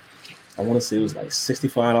like, I want to say it was like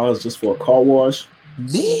 $65 just for a car wash.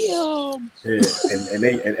 Damn. Yeah,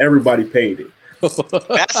 and everybody paid it. That's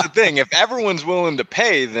the thing. If everyone's willing to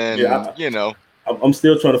pay, then I'm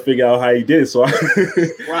still trying to figure out how he did it. So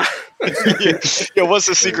Yeah, what's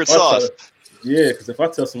the secret sauce? Because if I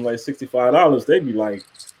tell somebody $65, they'd be like,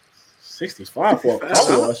 65 for a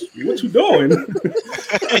car wash? What you doing?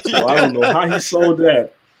 So I don't know how he sold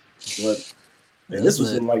that, but and this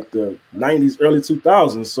was in like the 90s, early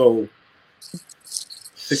 2000s. So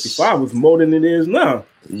 65 was more than it is now.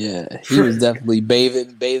 Yeah, he was definitely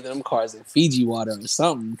bathing them cars in Fiji water or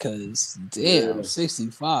something. Cause damn,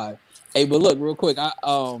 65. Hey, but look, real quick, I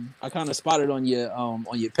kind of spotted on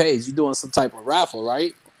your page. You doing some type of raffle,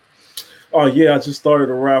 right? Oh yeah, I just started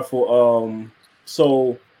a raffle.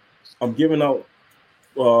 So I'm giving out.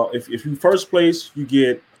 If you first place, you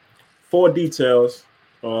get 4 details.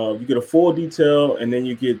 You get a full detail, and then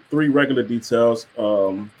you get 3 regular details.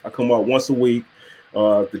 I come out once a week.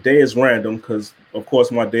 The day is random because, of course,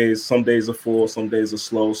 some days are full, some days are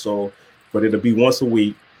slow. So, but it'll be once a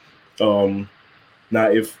week. Now,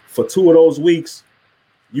 if for 2 of those weeks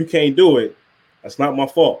you can't do it, that's not my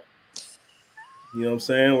fault. You know what I'm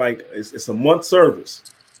saying? Like it's a month service.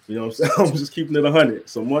 You know what I'm saying? I'm just keeping it 100.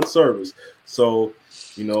 It's a month service. So,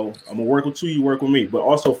 I'm gonna work with you. You work with me. But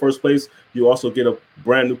also, first place, you also get a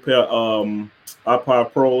brand new pair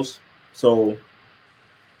iPod Pros. So,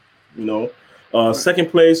 second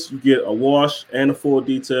place, you get a wash and a full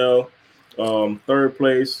detail. Third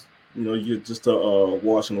place, you get just a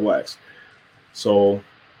wash and wax. So,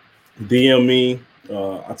 DM me.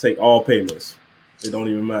 I take all payments. It don't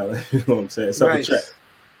even matter. You know what I'm saying? Except a check.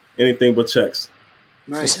 Anything but checks.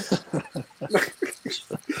 Nice.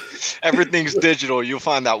 Everything's digital. You'll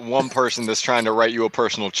find that one person that's trying to write you a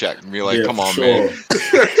personal check and be like, come on, man.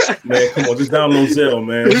 Man, come on, just download Zelle,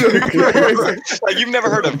 man. Like, you've never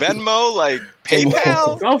heard of Venmo? Like,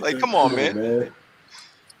 PayPal? Like, come on, man.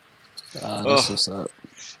 That's what's up.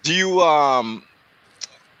 Do you, I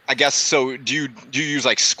guess, so do you use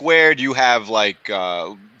like Square? Do you have like,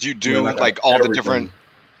 do you do like all everything. The different?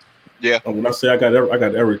 Yeah. When I say I got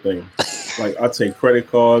everything. Like I take credit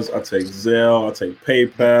cards, I take Zelle, I take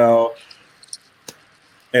PayPal,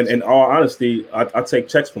 and in all honesty, I take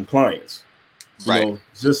checks from clients. You know,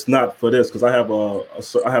 just not for this because I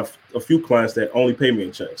have a few clients that only pay me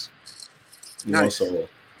in checks. You know, so.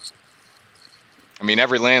 I mean,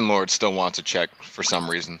 every landlord still wants a check for some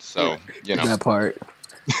reason. So that part.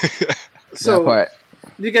 So that part.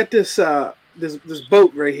 You got this this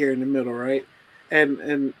boat right here in the middle, right?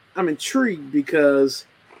 And I'm intrigued because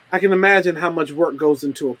I can imagine how much work goes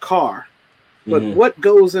into a car, but what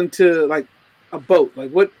goes into like a boat?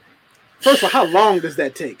 Like what? First of all, how long does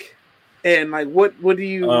that take? And like what do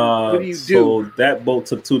you do? So that boat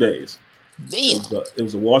took 2 days. Damn. It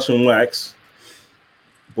was a wash and wax,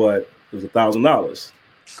 but it was $1,000.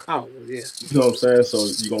 Oh yeah. You know what I'm saying? So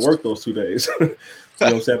you're gonna work those 2 days. You know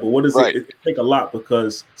what I'm saying? But what is it? It take a lot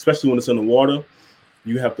because especially when it's in the water,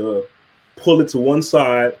 you have to pull it to one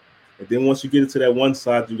side. And then once you get it to that one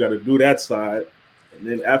side, you got to do that side. And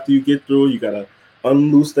then after you get through, you got to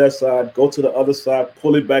unloose that side, go to the other side,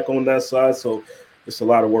 pull it back on that side. So it's a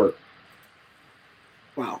lot of work.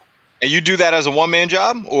 Wow. And you do that as a one-man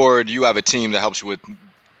job, or do you have a team that helps you with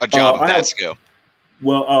a job of that scale?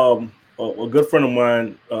 Well, a good friend of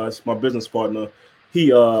mine, it's my business partner. Me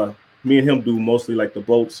and him do mostly like the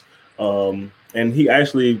boats. And he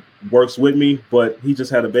actually works with me, but he just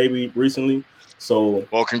had a baby recently. So,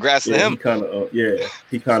 well, congrats to him. He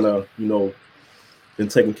kind of, been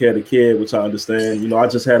taking care of the kid, which I understand. I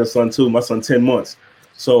just had a son too. My son 10 months.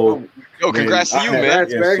 So, congrats to you,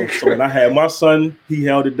 man. So when I had my son, he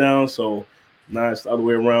held it down. So now it's the other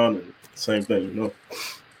way around, and same thing,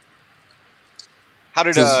 How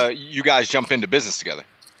did you guys jump into business together?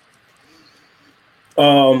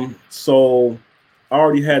 So I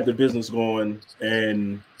already had the business going,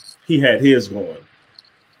 and he had his going,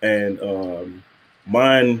 and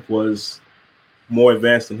mine was more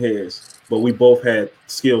advanced than his, but we both had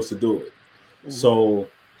skills to do it. So,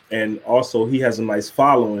 and also he has a nice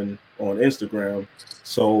following on Instagram.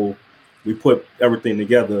 So we put everything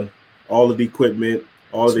together, all of the equipment,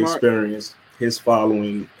 all of the experience, his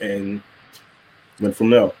following, and went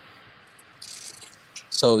from there.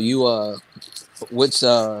 So you, which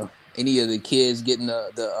any of the kids getting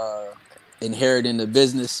the inheriting the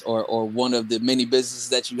business or one of the many businesses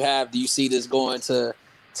that you have, do you see this going to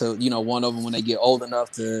one of them when they get old enough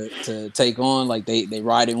to take on, like they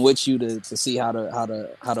riding with you to see how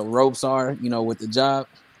the ropes are, with the job?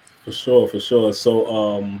 For sure.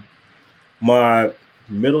 So my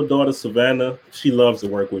middle daughter Savannah, she loves to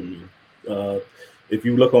work with me. If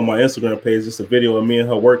you look on my Instagram page, it's a video of me and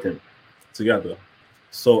her working together.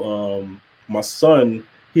 So my son,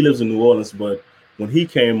 he lives in New Orleans, but when he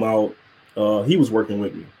came out, he was working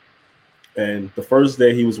with me. And the first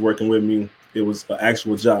day he was working with me, it was an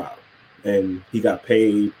actual job. and he got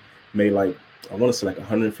paid, made like, I want to say like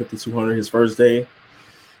 150, 200 his first day.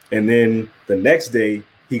 And then the next day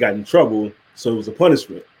he got in trouble. So it was a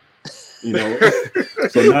punishment, you know?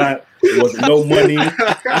 So now it wasn't no money, you know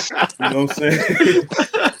what I'm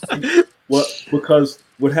saying? Well, because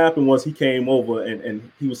what happened was he came over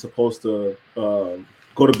and he was supposed to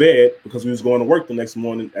go to bed because we was going to work the next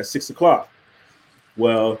morning at 6 o'clock.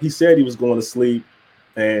 Well, he said he was going to sleep,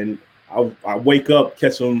 and I wake up,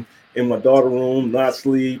 catch him in my daughter room, not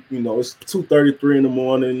sleep. You know, it's 2:33 in the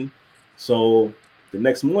morning. So the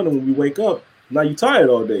next morning when we wake up, now you tired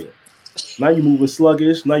all day. Now you're moving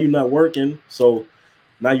sluggish. Now you're not working. So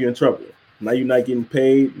now you're in trouble. Now you're not getting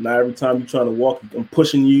paid. Now every time you're trying to walk, I'm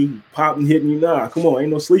pushing you, popping, hitting you. Nah, come on,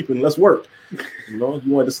 ain't no sleeping. Let's work. You know,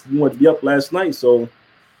 you wanted to be up last night. So,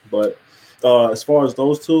 but as far as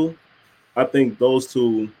those two, I think those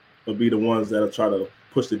two will be the ones that'll try to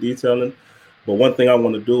push the detailing. But one thing I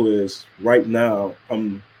want to do is right now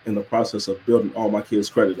I'm in the process of building all my kids'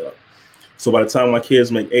 credit up. So by the time my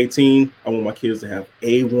kids make 18, I want my kids to have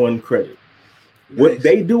A1 credit. Nice. What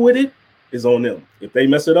they do with it is on them. If they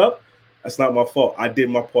mess it up, that's not my fault. I did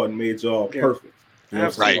my part and made y'all perfect. You know,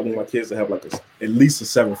 right. I want my kids to have like at least a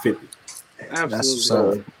 750. Absolutely.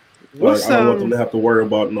 So, I don't want them to have to worry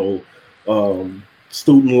about no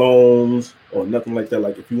student loans or nothing like that.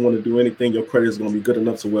 Like if you want to do anything, your credit is going to be good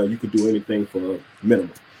enough to where you could do anything for a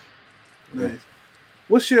minimum. Nice.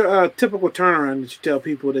 What's your typical turnaround that you tell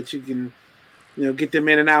people that you can, you know, get them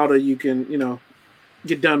in and out, or you can, you know,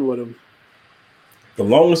 get done with them? The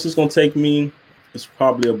longest it's going to take me is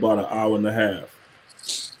probably about an hour and a half.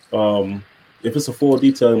 If it's a full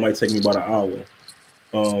detail, it might take me about an hour.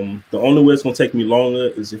 The only way it's going to take me longer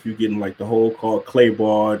is if you're getting like the whole car clay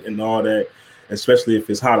barred and all that, especially if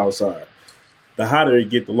it's hot outside. The hotter it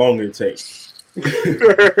get, the longer it takes. You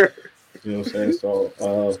know what I'm saying?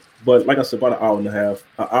 So, but like I said, about an hour and a half.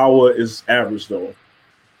 An hour is average, though.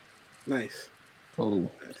 Nice. Oh,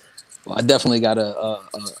 well, I definitely got a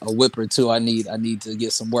whip or two. I need to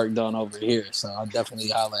get some work done over here, so I'll definitely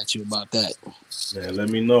holler at you about that. Man, let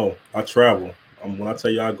me know. I travel. When I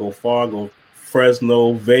tell you I go far, I go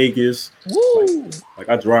Fresno, Vegas. Woo! Like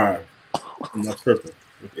I drive. I'm not tripping.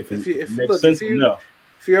 If it makes sense enough.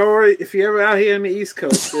 If you're ever out here in the East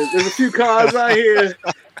Coast, there's a few cars out here.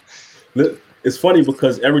 It's funny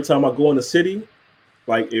because every time I go in the city,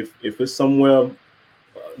 like if it's somewhere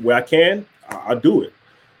where I can, I do it.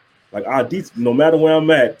 Like no matter where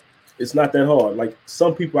I'm at, it's not that hard. Like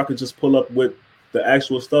some people I could just pull up with the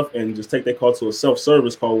actual stuff and just take their car to a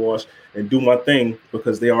self-service car wash and do my thing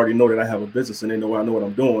because they already know that I have a business and they know I know what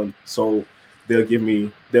I'm doing. So they'll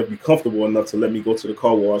be comfortable enough to let me go to the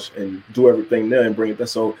car wash and do everything there and bring it there.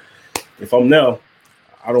 So if I'm there,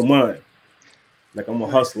 I don't mind. Like I'm a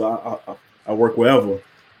hustler. I work wherever.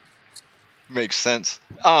 Makes sense.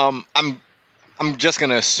 I'm just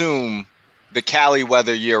gonna assume the Cali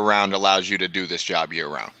weather year round allows you to do this job year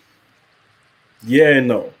round. Yeah and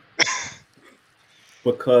no.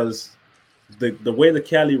 Because the way the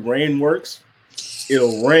Cali rain works,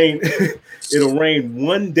 it'll rain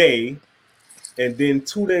one day, and then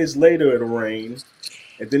 2 days later it'll rain,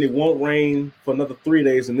 and then it won't rain for another 3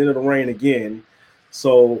 days, and then it'll rain again.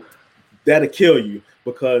 So that'll kill you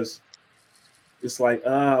because it's like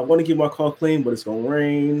I want to get my car clean, but it's gonna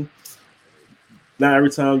rain. Now every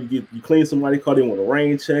time you clean somebody's car, they want a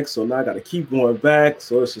rain check. So now I got to keep going back.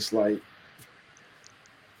 So it's just like,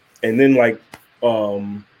 and then like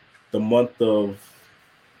the month of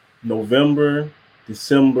November,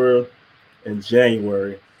 December, and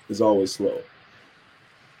January is always slow.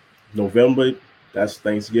 November, that's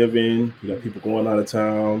Thanksgiving. You got people going out of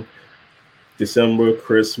town. December,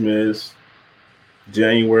 Christmas.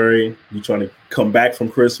 January, you trying to come back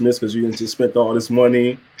from Christmas because you just spent all this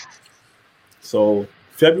money. So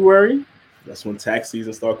February, that's when tax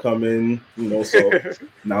season start coming, you know, so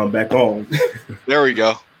now I'm back on. There we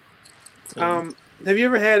go. Have you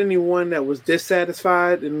ever had anyone that was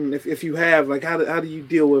dissatisfied? And if you have, like, how do you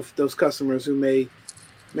deal with those customers who may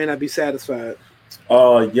not be satisfied?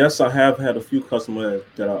 Yes, I have had a few customers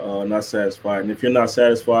that are not satisfied. And if you're not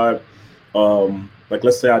satisfied, like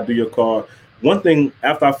let's say I do your car. One thing,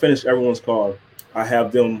 after I finish everyone's car, I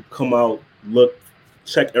have them come out, look,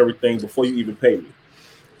 check everything before you even pay me.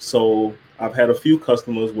 So I've had a few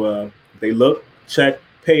customers where they looked, checked,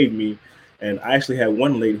 paid me, and I actually had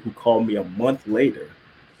one lady who called me a month later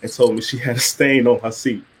and told me she had a stain on her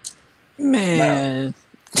seat. Man. Now,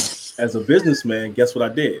 as a businessman, guess what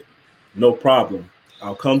I did? No problem.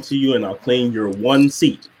 I'll come to you and I'll clean your one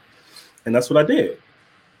seat. And that's what I did.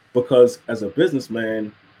 Because as a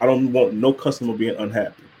businessman, I don't want no customer being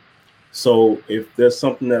unhappy. So if there's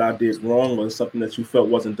something that I did wrong or something that you felt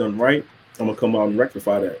wasn't done right, I'm gonna come out and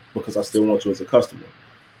rectify that because I still want you as a customer.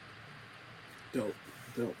 Dope.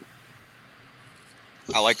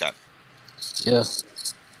 I like that. Yeah,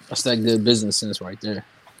 that's that good business sense right there.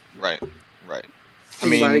 Right. I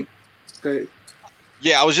mean, okay.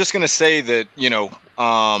 yeah, I was just gonna say that,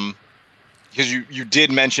 because you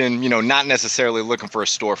did mention, not necessarily looking for a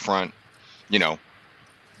storefront,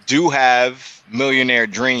 do have millionaire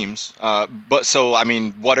dreams. But so, I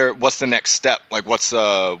mean, what's the next step? Like, what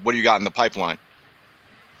do you got in the pipeline?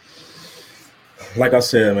 Like I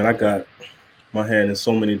said, man, I got my hand in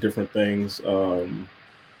so many different things.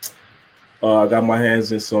 I got my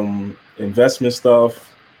hands in some investment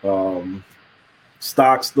stuff,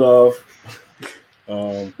 stock stuff.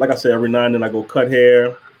 Like I said, every now and then I go cut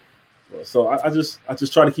hair. So I just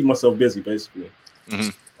try to keep myself busy, basically. Mm-hmm.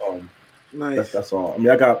 Nice. That's all. I mean,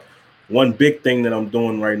 I got one big thing that I'm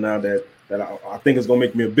doing right now that I think is gonna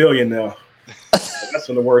make me a billionaire. That's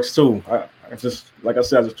in the works too. I just, like I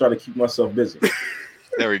said, I just try to keep myself busy.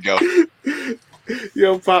 There we go.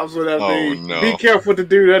 Yo, Pops, what up, Oh, dude? no. Be careful with the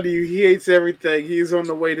dude under you. He hates everything. He's on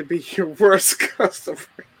the way to be your worst customer.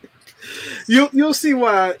 You'll see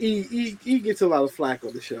why he gets a lot of flack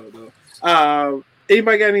on the show, though.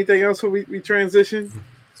 Anybody got anything else before we transition?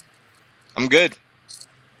 I'm good.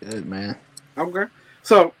 Good, man. Okay.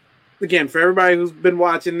 So, again, for everybody who's been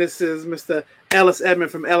watching, this is Mr. Ellis Edmond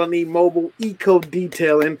from L&E Mobile Eco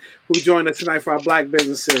Detailing, who joined us tonight for our Black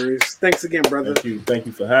Business Series. Thanks again, brother. Thank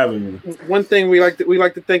you for having me. One thing we like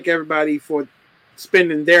to thank everybody for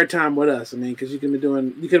spending their time with us. I mean, because you could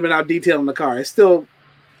have been out detailing the car. It's still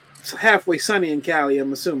halfway sunny in Cali,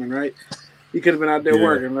 I'm assuming, right? You could have been out there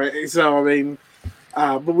working, right? So, I mean,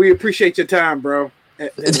 but we appreciate your time, bro.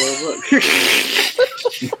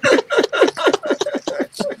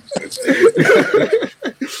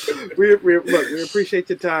 We appreciate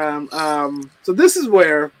your time. So this is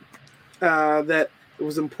where that it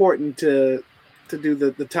was important to do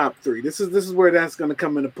the top three. This is where that's going to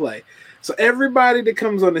come into play. So everybody that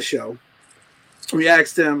comes on the show, we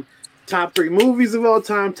asked them top three movies of all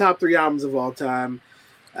time, top three albums of all time,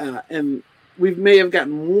 and we may have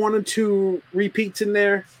gotten one or two repeats in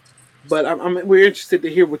there. But we're interested to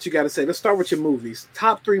hear what you got to say. Let's start with your movies.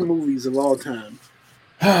 Top three movies of all time.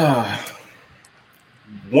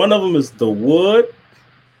 One of them is The Wood,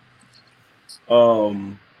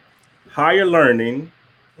 Higher Learning,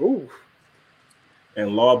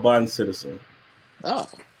 and Law Abiding Citizen. Oh,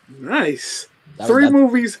 nice. Three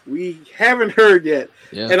movies we haven't heard yet.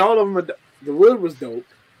 Yeah. And all of them The Wood was dope,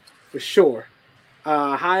 for sure.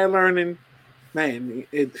 Higher Learning, man,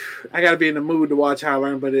 I got to be in the mood to watch Higher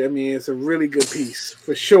Learning, but it's a really good piece,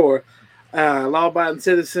 for sure. Law Abiding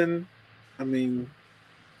Citizen, I mean,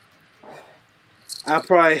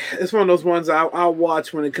 it's one of those ones I'll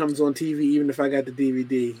watch when it comes on TV, even if I got the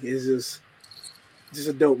DVD. It's just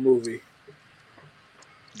a dope movie.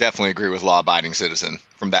 Definitely agree with Law Abiding Citizen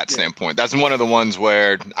from that standpoint. That's one of the ones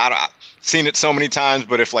where I've seen it so many times,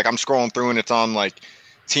 but if like I'm scrolling through and it's on like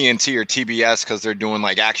TNT or TBS because they're doing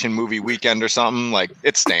like action movie weekend or something, like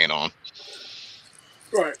it's staying on.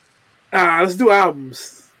 Right. Let's do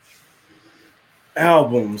albums.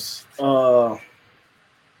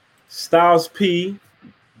 Styles P,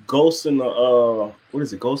 Ghost in the what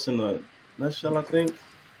is it? Ghost in the Nutshell, I think.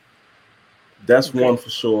 That's one for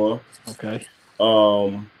sure. Okay.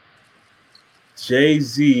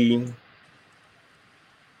 Jay-Z,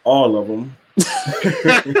 all of them.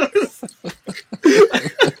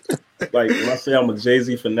 Like when I say I'm a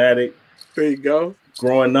Jay-Z fanatic, there you go.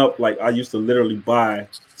 Growing up, like I used to literally buy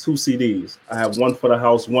 2 CDs. I have one for the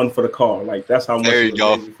house, one for the car. Like that's how much there you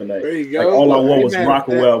go. Jay-Z fanatic. There you go. Like all I wore was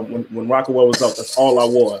Rockawell. When Rockawell was up, that's all I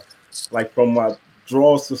wore. Like from my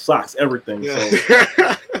drawers to socks, everything.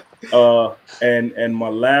 Yeah. So, and my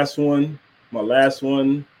last one. I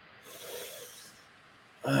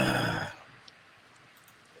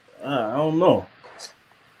don't know.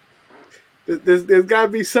 There's got to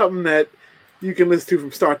be something that you can listen to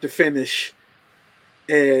from start to finish.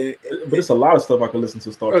 But it's a lot of stuff I can listen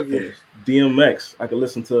to start to finish. DMX, I can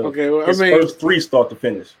listen to his first 3 start to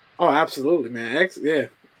finish. Oh, absolutely, man. Yeah,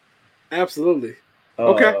 absolutely.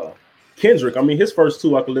 Okay. Kendrick, his first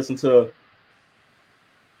 2 I can listen to.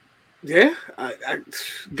 Yeah,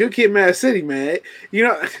 Good Kid, Mad City, man.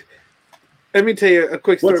 Let me tell you a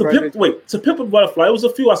quick story. To Pimp a Butterfly, it was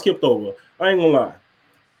a few I skipped over. I ain't gonna lie.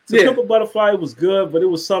 To Pimp a Butterfly was good, but it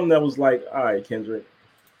was something that was like, all right, Kendrick.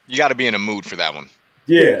 You got to be in a mood for that one.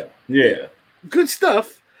 Yeah. Good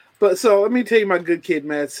stuff. But so let me tell you my Good Kid,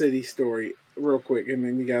 Mad City story real quick, and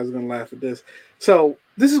then you guys are gonna laugh at this. So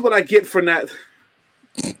this is what I get from that.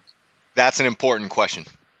 That's an important question.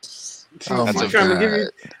 Oh She's my trying to God. give you.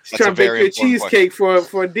 She's That's a trying to bake very you a important cheesecake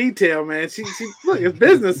for a detail, man. She look, it's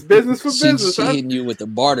business for She business. Huh? hitting you with the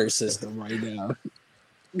barter system right now.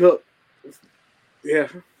 Look, yeah.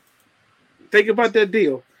 Think about that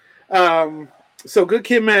deal. So Good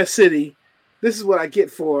Kid, Mad City. This is what I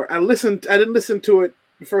get for. I didn't listen to it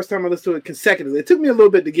the first time I listened to it consecutively. It took me a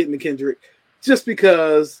little bit to get into Kendrick, just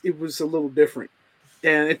because it was a little different.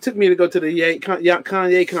 And it took me to go to the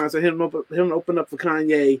Kanye concert, him open up for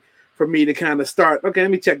Kanye, for me to kind of start, okay, let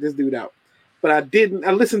me check this dude out. But I didn't.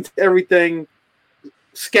 I listened to everything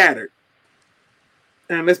scattered.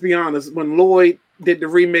 And let's be honest, when Lloyd did the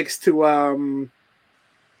remix to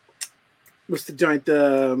what's the joint?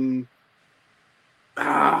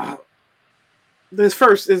 His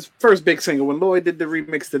first big single, when Lloyd did the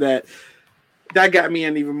remix to that got me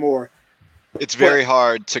in even more. It's very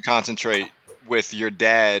hard to concentrate with your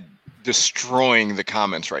dad destroying the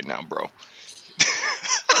comments right now, bro.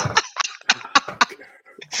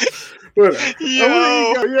 Where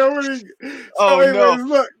Yo. Oh no.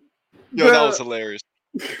 Look, That was hilarious.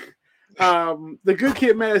 The Good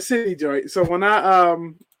Kid, Mad City joint. So when I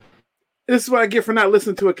this is what I get for not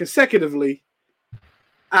listening to it consecutively.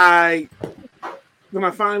 When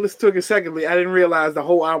I finally listened to it consecutively, I didn't realize the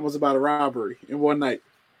whole album was about a robbery in one night.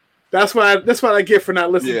 That's what I get for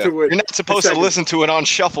not listening to it. You're not supposed to listen to it on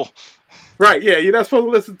shuffle. Right, yeah. You're not supposed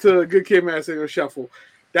to listen to Good Kid, Mad City on shuffle.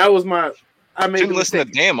 That was my... I didn't listen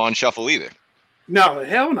to Damn on shuffle either. No,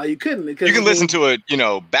 hell no, you couldn't. You can listen to it,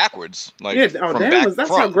 backwards. Like, yeah, that's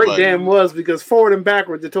how great Damn was, because forward and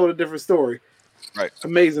backwards, it told a different story. Right.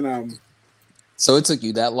 Amazing album. So it took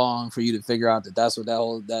you that long for you to figure out that that's what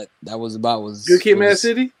that was about? Was Good Kid, Mad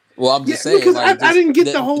City? Well, I'm just saying, because like, I didn't get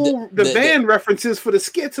the band references for the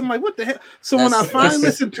skits. I'm like, what the hell? So when I finally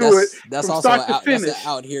listened to it, that's from also start to finish, that's an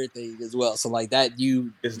out here thing as well. So like that,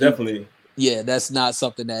 it's definitely that's not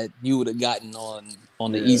something that you would have gotten on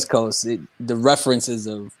the East Coast. The references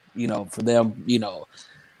of for them,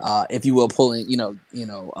 if you will, pulling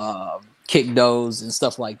kick does and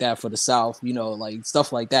stuff like that for the South, like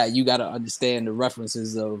stuff like that. You got to understand the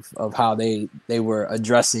references of how they were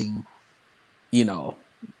addressing,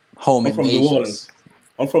 home invasions.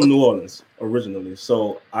 I'm from New Orleans originally,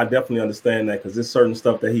 so I definitely understand that, because there's certain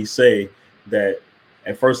stuff that he say that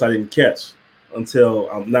at first I didn't catch until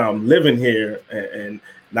I'm living here, and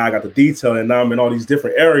now I got the detail, and now I'm in all these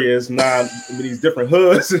different areas, now I'm in these different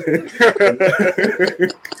hoods.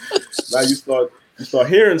 Now you start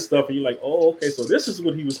hearing stuff, and you're like, oh, okay, so this is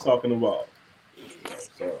what he was talking about.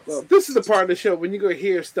 Well, this is the part of the show when you go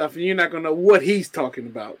hear stuff and you're not gonna know what he's talking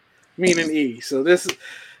about, meaning E. So this is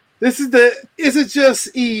the Is It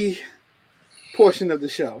Just E portion of the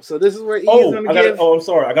show. So this is where E is gonna give. Oh, I'm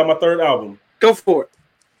sorry, I got my third album. Go for it.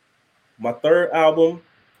 My third album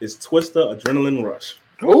is Twista Adrenaline Rush.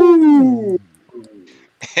 Ooh.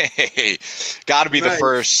 Hey, got to be the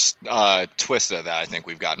first Twista that I think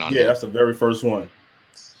we've gotten on. Yeah, that's the very first one.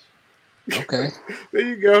 Okay. There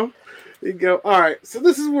you go. All right. So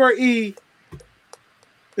this is where E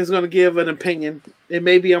is going to give an opinion. It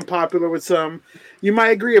may be unpopular with some. You might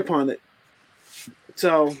agree upon it.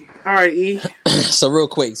 So, all right, E. So real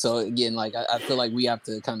quick. So again, like I feel like we have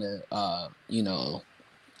to kind of,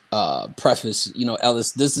 preface,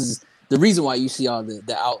 Ellis, this is the reason why you see all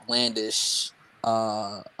the outlandish,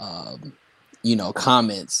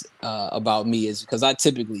 comments about me is because I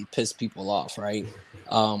typically piss people off, right?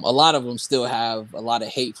 A lot of them still have a lot of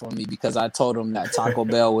hate for me because I told them that Taco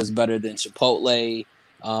Bell was better than Chipotle.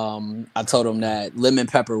 I told them that lemon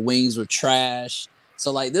pepper wings were trash.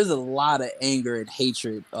 So like, there's a lot of anger and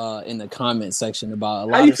hatred in the comment section about a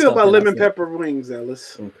lot. How do you feel about lemon pepper wings,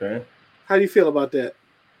 Ellis? Okay. How do you feel about that?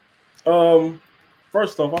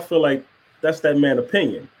 First off, I feel like that's that man's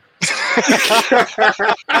opinion.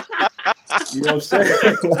 You know what I'm saying?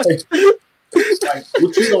 like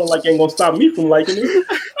what you don't like ain't gonna stop me from liking it.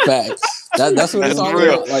 Facts. That's what it's all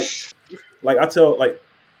real. about. Like I tell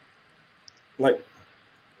like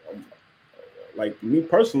me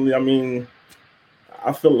personally, I mean,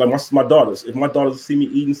 I feel like my daughters. If my daughters see me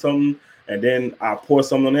eating something and then I pour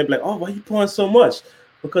something on there, be like, oh, why are you pouring so much?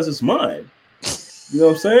 Because it's mine. You know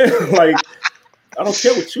what I'm saying? Like, I don't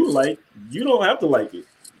care what you like. You don't have to like it.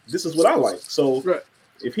 This is what I like. So right.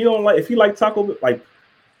 if he like Taco, like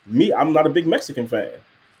me, I'm not a big Mexican fan.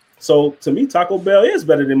 So to me, Taco Bell is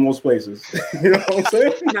better than most places. You know what I'm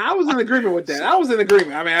saying? No, I was in agreement with that. I was in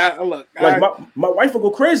agreement. I mean, look. Like my wife will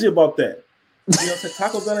go crazy about that. You know,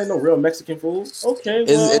 Taco Bell ain't no real Mexican food. Okay,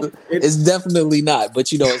 well, it's definitely not.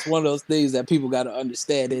 But you know, it's one of those things that people got to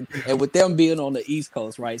understand. And with them being on the East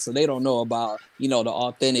Coast, right? So they don't know about, you know, the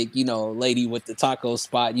authentic, you know, lady with the taco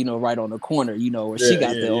spot, you know, right on the corner, you know, where she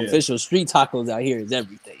got the official street tacos out here is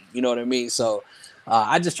everything. You know what I mean? So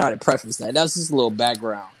I just try to preface that. That's just a little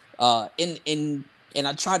background. And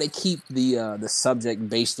I try to keep the subject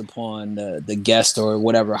based upon the guest or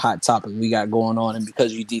whatever hot topic we got going on. And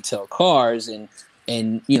because you detail cars and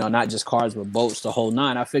you know, not just cars but boats, the whole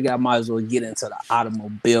nine, I figure I might as well get into the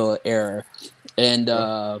automobile era.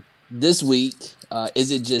 And this week,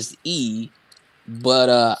 is it just E?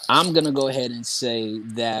 But I'm gonna go ahead and say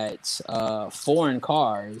that foreign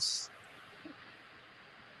cars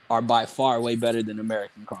are by far way better than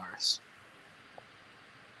American cars.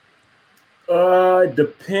 It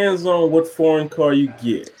depends on what foreign car you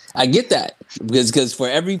get. I get that because for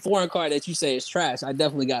every foreign car that you say is trash, I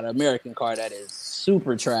definitely got an American car that is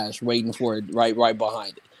super trash waiting for it right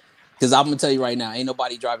behind it. Because I'm gonna tell you right now, ain't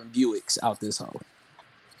nobody driving Buicks out this hole.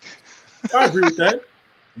 I agree with that.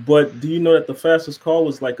 But do you know that the fastest car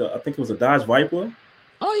was I think it was a Dodge Viper?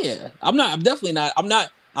 Oh yeah, I'm not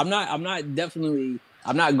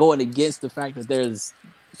going against the fact that there's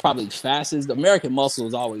probably fastest. The American muscle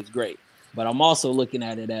is always great. But I'm also looking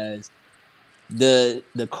at it as the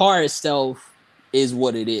car itself is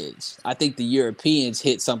what it is. I think the Europeans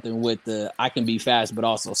hit something with the I can be fast but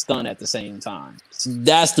also stun at the same time. So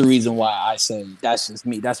that's the reason why I say that's just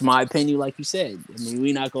me. That's my opinion, like you said. I mean,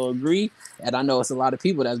 we're not going to agree. And I know it's a lot of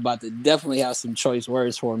people that's about to definitely have some choice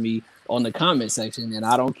words for me on the comment section, and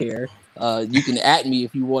I don't care. You can at me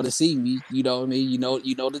if you want to see me. You know what I mean? You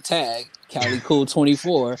know the tag,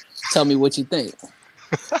 CaliCool24. Tell me what you think.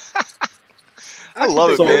 I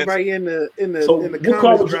love it, man. Everybody in the what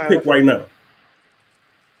car would you pick right now?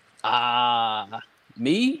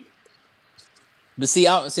 Me? But see,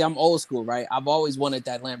 I'm old school, right? I've always wanted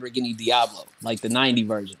that Lamborghini Diablo, like the 90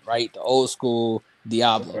 version, right? The old school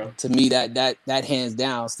Diablo. Okay. To me, that hands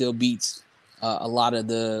down still beats a lot of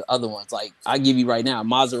the other ones. Like I give you right now,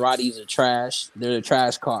 Maseratis are trash. They're a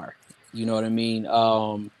trash car. You know what I mean?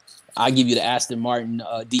 I give you the Aston Martin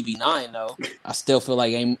DB9 though. I still feel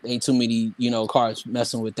like ain't too many, you know, cars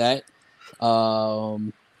messing with that.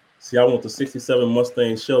 See, I want the 67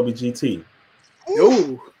 Mustang Shelby GT.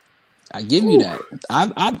 Ooh. I give you that.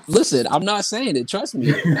 I listen, I'm not saying it, trust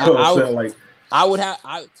me. I would have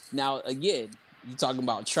now again, you talking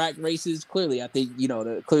about track races, clearly I think, you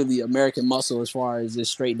know, clearly American muscle as far as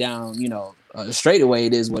just straight down, you know, straight away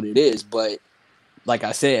it is what it is, but like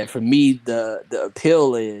I said, for me, the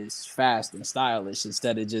appeal is fast and stylish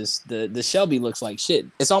instead of just the Shelby looks like shit.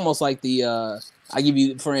 It's almost like I give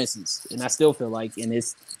you, for instance, and I still feel like, and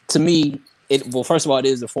it's, to me, well, first of all, it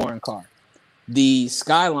is a foreign car. The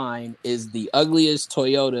Skyline is the ugliest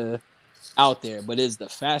Toyota out there, but it's the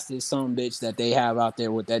fastest sumbitch that they have out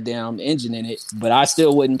there with that damn engine in it. But I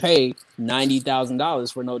still wouldn't pay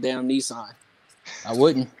 $90,000 for no damn Nissan. I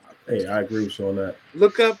wouldn't. Hey, I agree with you on that.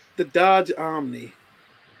 Look up the Dodge Omni.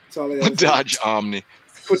 That's all I got. Dodge Omni.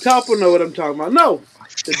 Quintuple will know what I'm talking about. No,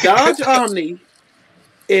 the Dodge Omni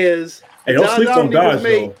is. Hey, don't sleep on Dodge,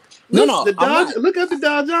 though. No, the Dodge. Look at the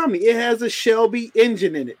Dodge Omni. It has a Shelby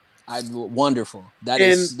engine in it. Wonderful. That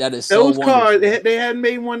is so those wonderful. cars, they hadn't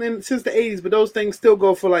made one since the 80s, but those things still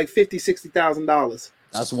go for like $50,000-$60,000.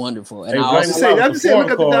 That's wonderful. And hey, I'm just saying,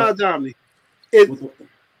 look at the Dodge Omni.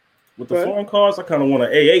 With the foreign cars, I kind of want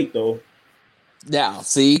an A8 though.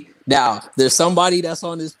 Now there's somebody that's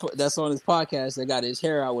on this podcast that got his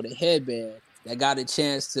hair out with a headband that got a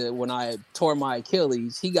chance to, when I tore my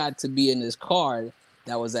Achilles, he got to be in this car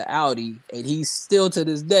that was an Audi, and he's still to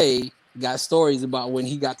this day got stories about when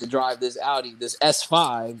he got to drive this Audi, this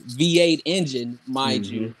S5 V8 engine, mind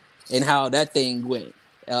you, and how that thing went.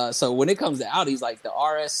 So when it comes to Audis, like the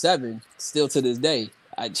RS7, still to this day,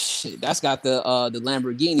 that's got the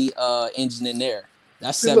Lamborghini engine in there.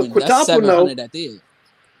 That's 700 at the end.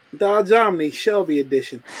 Dodge Omni Shelby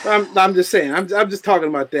edition. I'm just saying. I'm just talking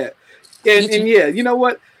about that. And yeah, you know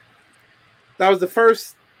what? That was the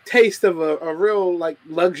first taste of a real like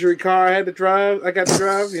luxury car I got to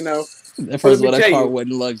drive. You know, first of all, that car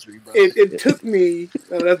wasn't luxury, bro. It took me.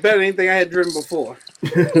 That's better than anything I had driven before.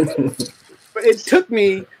 But it took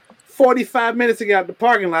me 45 minutes to get out the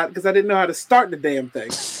parking lot because I didn't know how to start the damn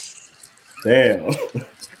thing. Damn.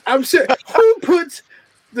 I'm sure who puts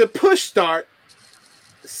the push start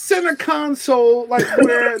center console like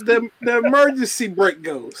where the emergency brake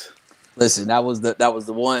goes. Listen, that was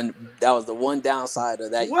the one downside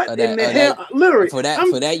of that. What in the hell? Literally for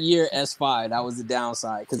that year S5, that was the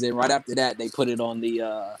downside. Because then right after that, they put it on the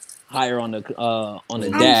higher on the I'm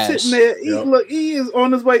dash. sitting there. He is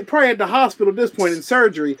on his way, probably at the hospital at this point in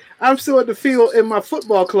surgery. I'm still at the field in my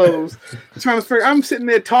football clothes, trying to figure. I'm sitting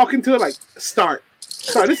there talking to it like, start.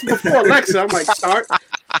 This is before Alexa. I'm like, start.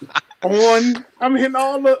 On. I'm hitting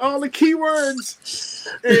all the keywords.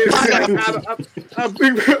 And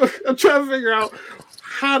I'm trying to figure out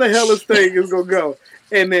how the hell this thing is gonna go.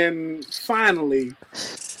 And then finally,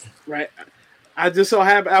 right. I just so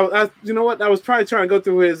happened. You know what? I was probably trying to go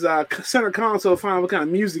through his center console, find what kind of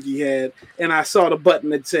music he had, and I saw the button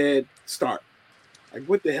that said "start." Like,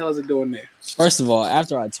 what the hell is it doing there? First of all,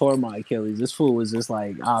 after I tore my Achilles, this fool was just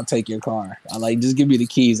like, "I'll take your car. I like, just give me the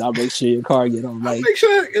keys. I'll make sure your car get home." Like, make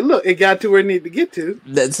sure. Look, it got to where it needed to get to.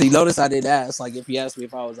 See, notice I didn't ask. Like, if he asked me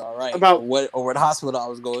if I was all right, about what hospital I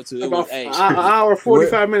was going to. It about was, hey, an hour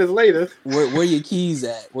 45 minutes later. Where your keys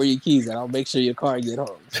at? Where your keys at? I'll make sure your car get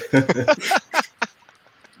home.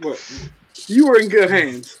 Well, you were in good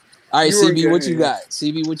hands. All right, CB, what you got?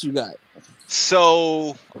 CB, what you got?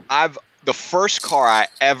 So the first car I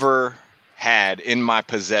ever had in my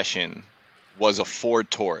possession was a Ford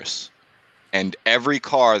Taurus, and every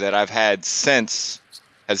car that I've had since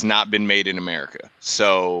has not been made in America.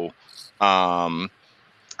 So I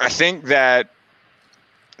think that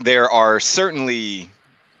there are certainly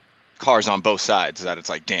cars on both sides that it's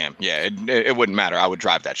like, damn, yeah, it wouldn't matter. I would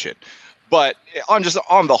drive that shit. But on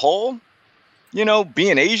the whole, you know,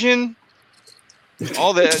 being Asian,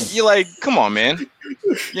 all that, you like, come on, man.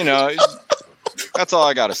 You know, that's all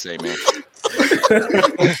I gotta say, man.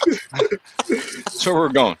 That's where we're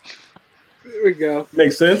going. There we go.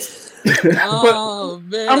 Makes sense. Oh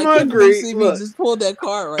man, I'm gonna agree. CB just pulled that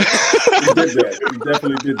card right. He did that. He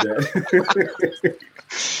definitely did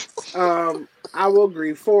that. I will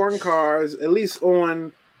agree. Foreign cars, at least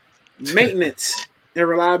on maintenance and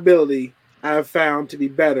reliability, I have found to be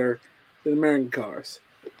better than American cars.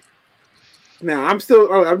 Now, I'm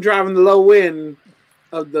driving the low end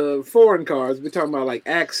of the foreign cars. We're talking about like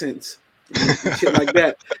accents and shit like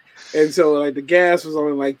that. And so like the gas was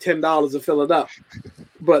only like $10 to fill it up.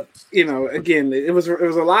 But, you know, again, it was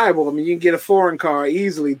reliable. I mean, you can get a foreign car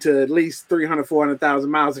easily to at least 300,000, 400,000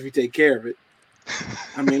 miles if you take care of it.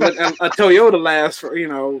 I mean, a Toyota lasts for, you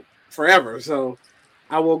know, forever. So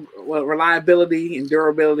reliability and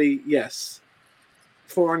durability, yes.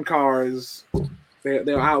 Foreign cars,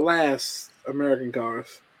 they'll outlast American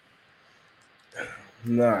cars.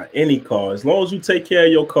 Nah, any car. As long as you take care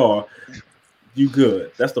of your car, you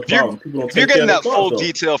good. That's the problem. People don't take care of their getting that full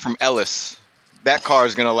detail from Ellis, that car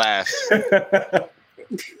is gonna last.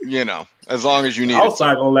 You know, as long as you need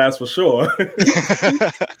outside gonna last for sure.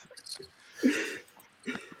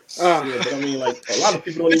 Yeah, but I mean, like, a lot of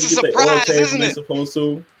people don't even get their oil changed when they're supposed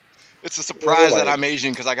to. It's a surprise that I'm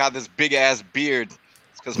Asian because I got this big ass beard.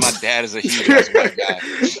 It's because my dad is a huge ass white guy,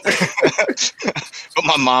 but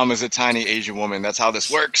my mom is a tiny Asian woman. That's how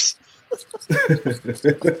this works.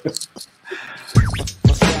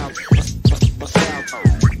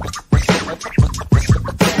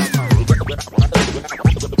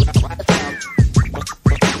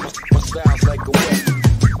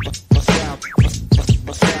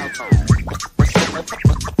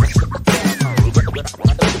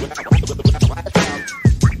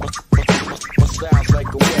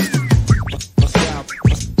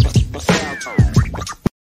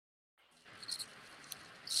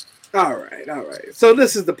 All right. So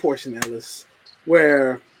this is the portion, Ellis,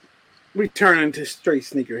 where we turn into straight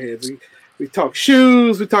sneakerheads. We talk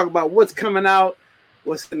shoes. We talk about what's coming out,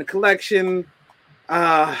 what's in the collection.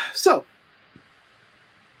 So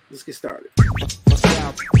let's get started.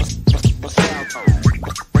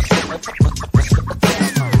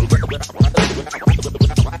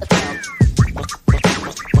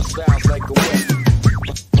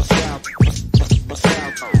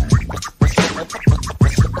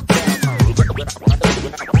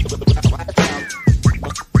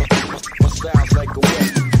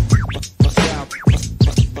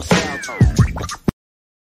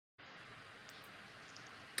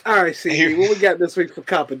 All right, CB, what we got this week for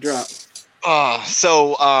Cop and Drop? I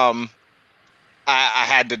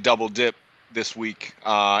had to double dip this week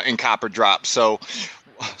in Copper Drop. So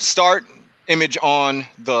start image on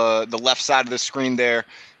the left side of the screen there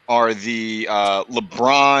are the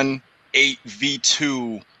LeBron 8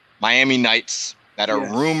 V2 Miami Nights that are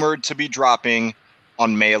rumored to be dropping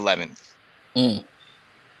on May 11th.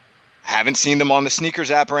 Haven't seen them on the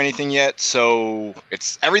sneakers app or anything yet, so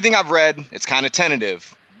it's everything I've read. It's kind of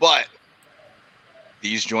tentative, but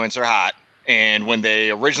these joints are hot. And when they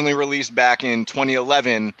originally released back in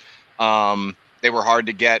 2011, they were hard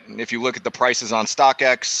to get. And if you look at the prices on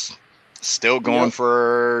StockX, still going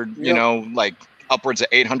for, you know, like upwards of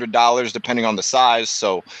 $800 depending on the size.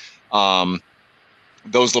 So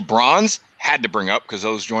those LeBrons had to bring up because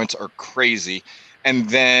those joints are crazy. And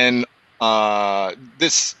then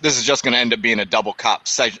this is just going to end up being a double cop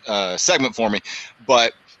segment for me,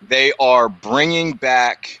 but they are bringing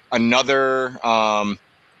back another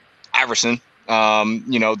Iverson.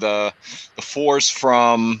 The fours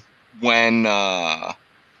from when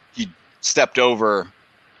he stepped over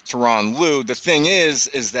Tyronn Lue. The thing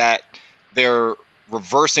is that they're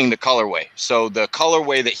reversing the colorway. So the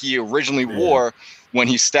colorway that he originally wore when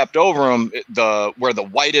he stepped over him, where the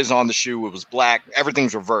white is on the shoe, it was black.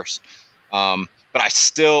 Everything's reversed. But I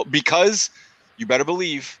still, because you better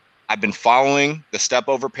believe I've been following the step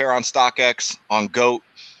over pair on StockX, on GOAT.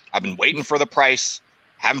 I've been waiting for the price.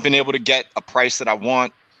 Haven't been able to get a price that I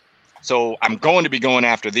want. So I'm going to be going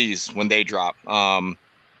after these when they drop.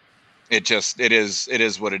 It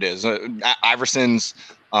is what it is. Iverson's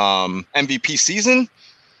MVP season,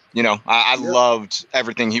 I loved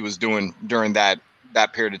everything he was doing during that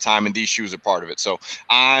period of time, and these shoes are part of it. So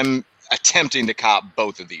I'm attempting to cop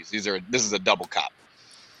both of these. This is a double cop.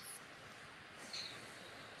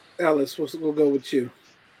 Ellis, we'll go with you.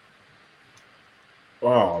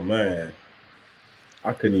 Oh man,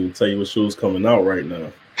 I couldn't even tell you what shoes coming out right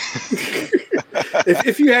now.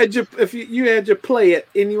 if you had your play at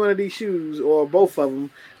any one of these shoes or both of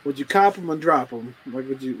them, would you cop them or drop them? Like,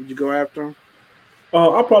 would you go after them?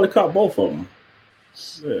 I'll probably cop both of them.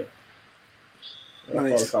 Yeah, I'll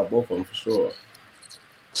Nice. probably cop both of them for sure.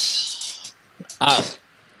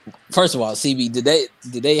 First of all, CB,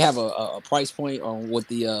 did they have a price point on what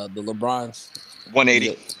the LeBrons?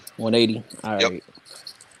 180. 180. All right. Yep.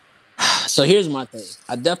 So here's my thing.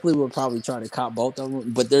 I definitely would probably try to cop both of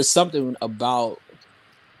them, but there's something about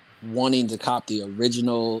wanting to cop the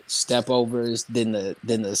original step overs than the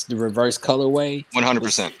reverse colorway.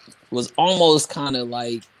 100%. Was almost kind of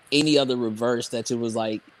like any other reverse that it was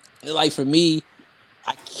like for me,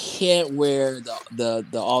 I can't wear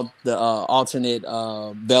the alternate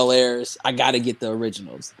Bel Airs. I got to get the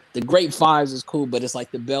originals. The Great Fives is cool, but it's like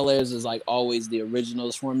the Bel Airs is like always the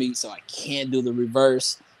originals for me, so I can't do the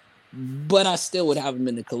reverse. But I still would have them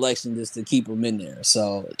in the collection just to keep them in there.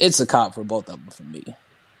 So it's a cop for both of them for me.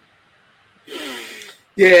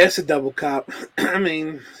 Yeah, it's a double cop. I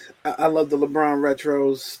mean, I love the LeBron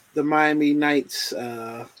retros, the Miami Nights.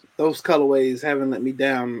 Those colorways haven't let me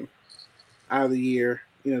down out of the year.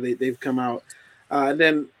 They've come out. And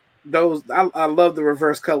then those, I love the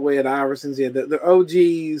reverse colorway of the Iversons. Yeah, the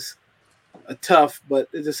OGs are tough, but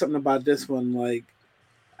there's just something about this one. Like,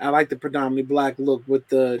 I like the predominantly black look with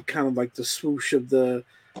the kind of like the swoosh of the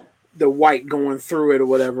white going through it or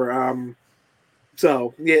whatever.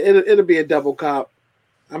 So yeah, it'll be a double cop.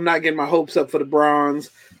 I'm not getting my hopes up for the bronze.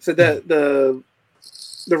 So that the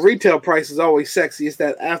retail price is always sexy. It's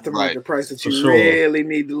that aftermarket price that you really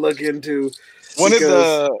need to look into. One of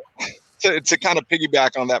the to kind of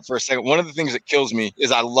piggyback on that for a second, one of the things that kills me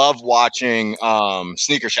is I love watching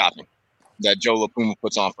sneaker shopping that Joe LaPuma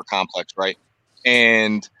puts on for Complex, right?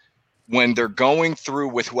 And when they're going through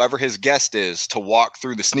with whoever his guest is to walk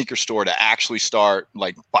through the sneaker store to actually start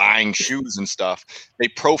like buying shoes and stuff, they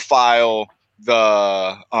profile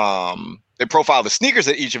the sneakers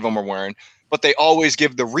that each of them are wearing, but they always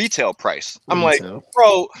give the retail price. I'm like,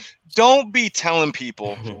 bro, don't be telling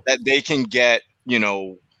people that they can get,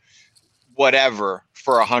 whatever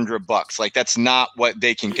for $100. Like, that's not what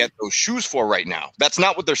they can get those shoes for right now. That's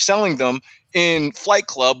not what they're selling them in Flight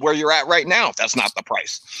Club where you're at right now. That's not the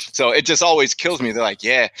price. So it just always kills me. They're like,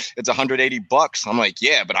 yeah, it's $180. I'm like,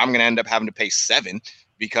 yeah, but I'm going to end up having to pay $7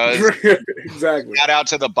 because exactly got out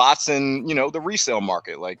to the bots and, the resale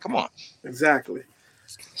market. Like, come on. Exactly.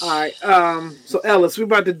 All right. So Ellis, we're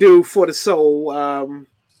about to do For the Soul,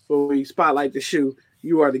 where we spotlight the shoe.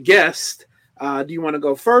 You are the guest. Do you want to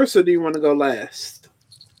go first or do you want to go last?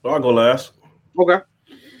 Well, I'll go last. Okay.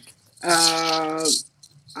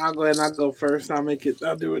 I'll go ahead and I'll go first.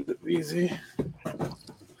 I'll do it easy.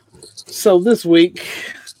 So this week,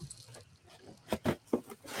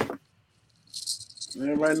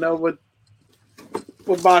 everybody know what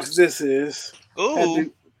box this is.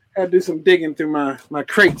 Ooh. Had to do some digging through my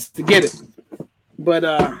crates to get it. But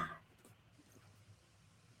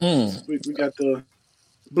we got the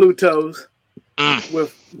blue toes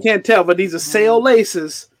with, you can't tell, but these are sail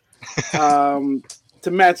laces to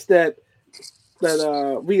match that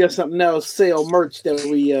we got something else, sale merch that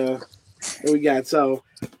we got. So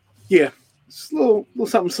yeah, just a little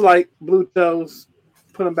something slight, blue toes,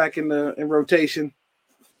 put them back in rotation.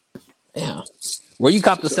 Yeah. Where you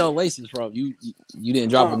cop the sell laces from? You didn't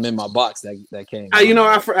drop them in my box that came.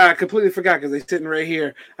 I completely forgot because they're sitting right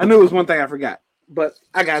here. I knew it was one thing I forgot. but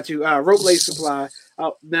I got you. Rope Lace Supply.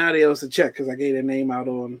 Oh, now they owe us a check because I gave their name out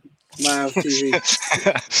on live TV.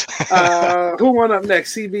 Who won up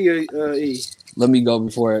next, CB or E? Let me go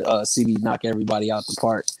before CB knock everybody out the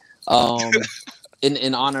park.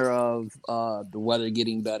 In honor of the weather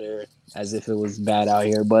getting better, as if it was bad out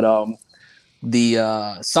here, but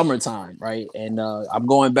the summertime, right? And I'm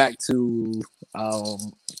going back to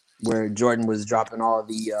where Jordan was dropping all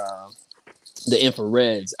the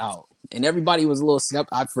infrareds out, and everybody was a little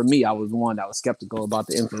skeptical. For me, I was one that was skeptical about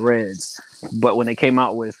the infrareds, but when they came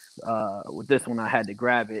out with this one, I had to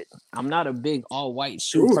grab it. I'm not a big all white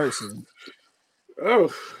shoe person.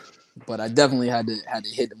 Oh. But I definitely had to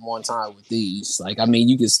hit them one time with these. Like, I mean,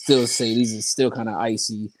 you could still say these are still kind of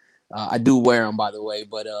icy. I do wear them, by the way,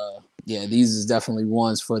 but yeah, these is definitely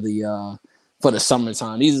ones for the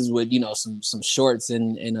summertime. These is with some shorts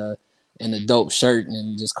and a dope shirt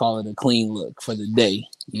and just call it a clean look for the day.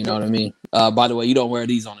 You know what I mean? By the way, you don't wear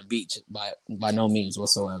these on the beach by no means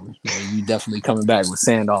whatsoever. You definitely coming back with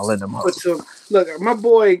sand all in them. Look, my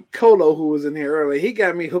boy Colo, who was in here earlier, he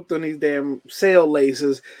got me hooked on these damn sail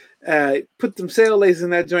laces. Put them sail laces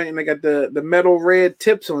in that joint, and they got the metal red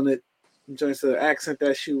tips on it, joints to accent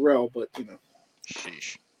that shoe well. But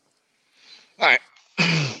sheesh. All right,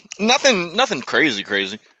 nothing crazy.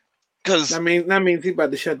 Because that means he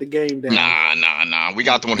about to shut the game down. Nah. We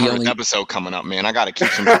got the 100th episode coming up, man. I got to keep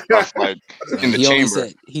some stuff like in the chamber.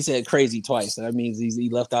 He said crazy twice. So that means he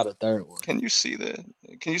left out a third one. Can you see that?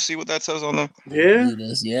 Can you see what that says on there? Yeah.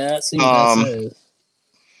 See what that says.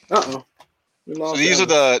 Uh-oh. So these are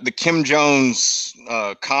the Kim Jones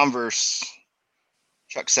Converse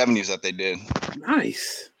Chuck 70s that they did.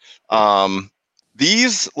 Nice.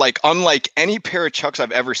 These, like, unlike any pair of Chucks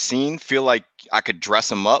I've ever seen, feel like I could dress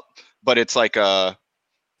them up, but it's like a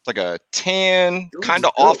tan, kind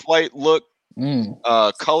of off-white look,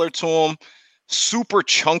 color to them. Super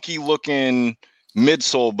chunky looking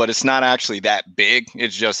midsole, but it's not actually that big. It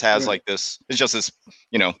just has like this. It's just this,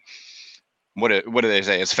 what do they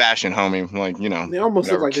say? It's fashion, homie. Like, they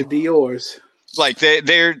almost look like the Dior's. Like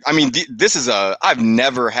they're. I mean, this is I've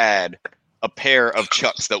never had a pair of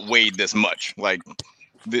Chucks that weighed this much. Like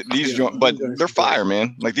these, but they're fire,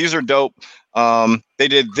 man. Like, these are dope. They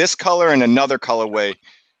did this color and another colorway,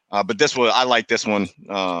 but I like this one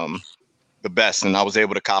the best, and I was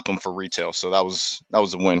able to cop them for retail. So that was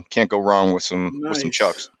a win. Can't go wrong with some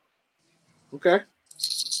Chucks. Okay.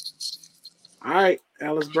 All right.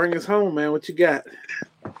 Now let's bring us home, man. What you got?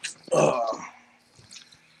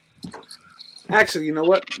 Actually, you know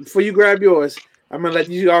what? Before you grab yours, I'm gonna let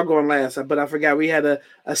you all go on last. But I forgot we had a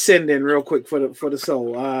send in real quick for the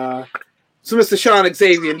soul. So Mr. Sean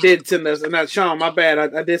Xavier did send us, not Sean. My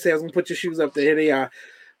bad. I did say I was gonna put your shoes up there. Here they are.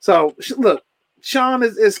 So look, Sean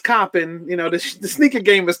is copping. The sneaker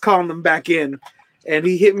game is calling them back in, and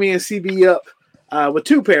he hit me and CB up. With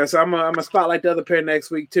two pairs, so I'm gonna spotlight the other pair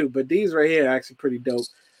next week too. But these right here are actually pretty dope.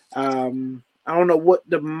 I don't know what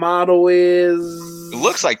the model is. It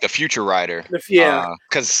looks like the Future Rider. Yeah,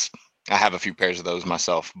 because I have a few pairs of those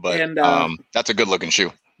myself. But that's a good looking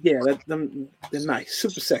shoe. Yeah, they're nice,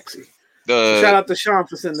 super sexy. Shout out to Sean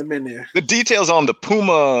for sending them in there. The details on the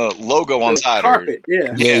Puma logo on side. Carpet,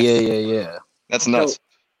 yeah. That's nuts.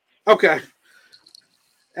 Okay,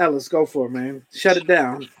 Ellis, go for it, man. Shut it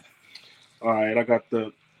down. All right, I got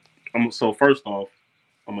so first off,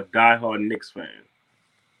 I'm a diehard Knicks fan.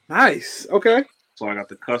 Nice. Okay. So I got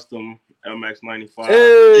the custom MX 95.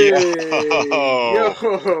 Hey,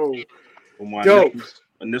 yo. With my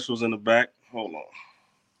initials in the back. Hold on.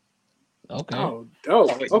 Okay. Oh,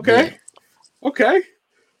 dope. Okay. Yeah. Okay.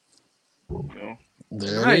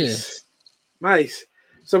 There nice. it is. Nice.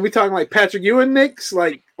 So we talking like Patrick Ewing Knicks,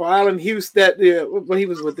 like Allen Houston, when he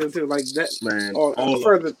was with them too, like that, man. Or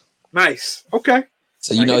further. Nice. Okay.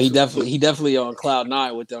 So he definitely on cloud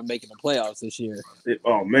 9 with them making the playoffs this year.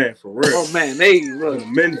 Oh man, for real. Oh man, they look.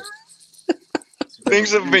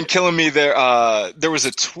 Things have been killing me there. There was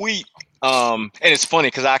a tweet, and it's funny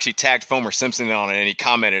because I actually tagged Fomer Simpson on it, and he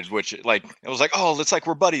commented, which it was like, oh, it's like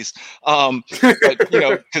we're buddies. But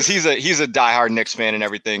because he's a diehard Knicks fan and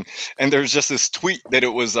everything. And there's just this tweet that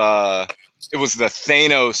it was the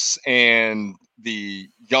Thanos and the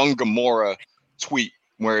Young Gamora tweet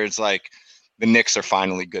where it's like, the Knicks are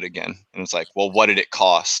finally good again. And it's like, well, what did it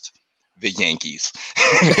cost? The Yankees.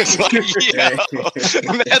 It's like,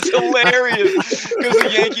 that's hilarious because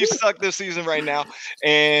the Yankees suck this season right now.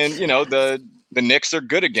 And, the Knicks are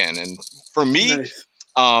good again. And for me,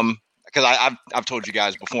 because I've told you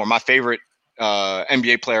guys before, my favorite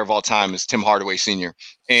NBA player of all time is Tim Hardaway Sr.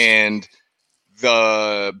 And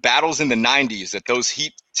the battles in the 90s that those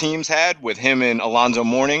Heat teams had with him and Alonzo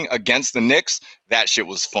Mourning against the Knicks, that shit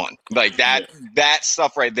was fun. Like that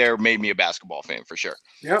stuff right there made me a basketball fan for sure.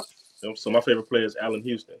 Yep. So my favorite player is Allen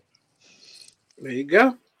Houston. There you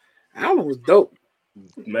go. Allen was dope.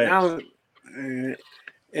 Man. Allen,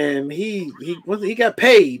 and he got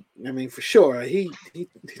paid. I mean, for sure. He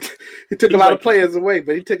took a lot of players away,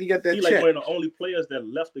 but he got that check. Like one of the only players that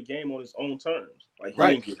left the game on his own terms. Like he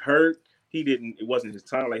didn't get hurt. It wasn't his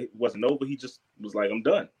time. Like it wasn't over. He just was like, I'm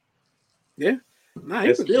done. Yeah. Nah,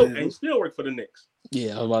 he still worked for the Knicks.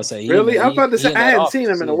 Yeah, I was about to say. Really? I was about to say I hadn't seen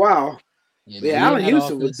him in a while. Yeah, Allen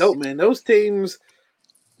Houston was dope, man. Those teams,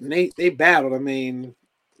 they battled. I mean,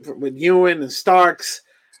 with Ewing and Starks,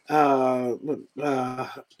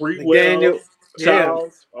 McDaniel,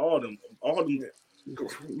 Charles, all them. Older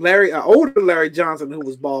Larry Johnson, who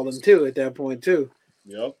was balling too at that point too.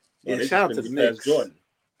 Yep. Yeah, shout out to the Knicks. Jordan.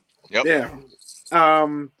 Yep. Yeah.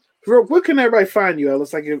 Where can everybody find you,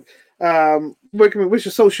 Ellis? Like, what's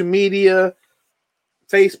your social media,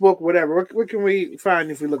 Facebook, whatever? Where can we find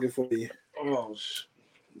you if we're looking for you?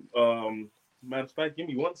 Matter of fact, give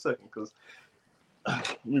me 1 second, because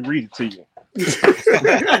let me read it to you.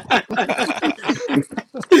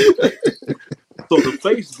 So the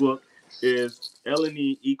Facebook is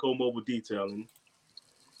L&E Eco Mobile Detailing.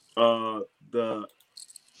 The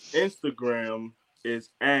Instagram is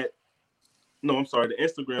the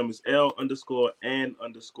Instagram is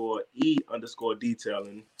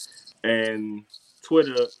L_and_E_detailing, and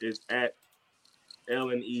Twitter is at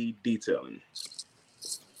L&E Detailing.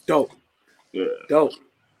 Dope. Yeah. Dope.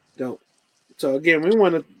 So again, we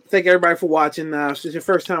want to thank everybody for watching. If it's your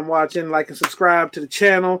first time watching, like and subscribe to the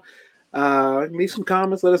channel. Leave some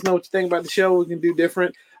comments. Let us know what you think about the show. We can do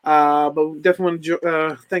different. But we definitely want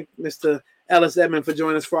to thank Mr. Ellis Edmond for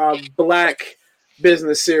joining us for our Black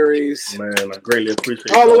Business Series. Man, I greatly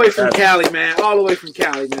appreciate it. All the way from Cali, man. Look,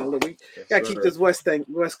 we gotta keep this West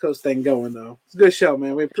Coast thing going, though. It's a good show,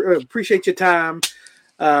 man. We appreciate your time.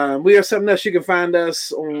 We have something else. You can find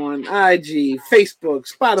us on IG, Facebook,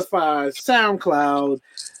 Spotify, SoundCloud,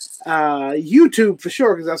 YouTube for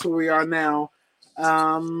sure, because that's where we are now.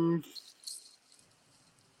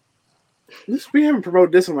 We haven't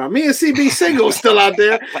promoted this one. Me and CB Single still out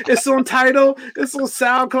there. It's on Tidal. It's on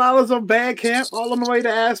SoundCloud. It's on Bandcamp. All on the way to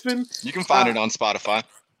Aspen. You can find it on Spotify.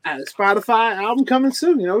 Spotify album coming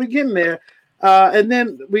soon. We're getting there. And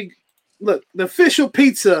then the official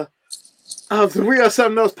pizza of the Real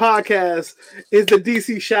Something Else podcast is the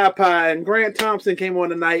DC Shy Pie. And Grant Thompson came on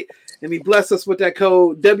tonight and he blessed us with that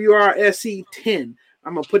code WRSE10.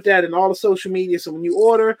 I'm gonna put that in all the social media. So when you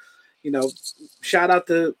order, shout out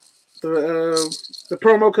the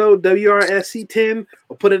promo code WRSC10,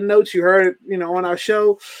 or put it in notes. You heard it, on our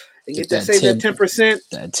show, and get that 10%.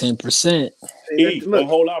 That 10%. Don't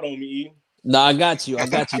hold out on me, E. No, I got you.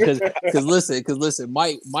 Because listen,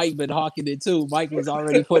 Mike been hawking it too. Mike was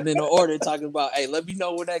already putting in an order, talking about, hey, let me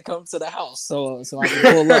know when that comes to the house, so I can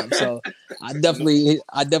pull up. So I definitely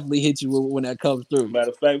hit you when that comes through. Matter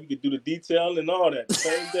of fact, we could do the detail and all that the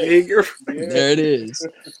same day. There it is.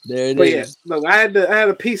 Yeah, look, I had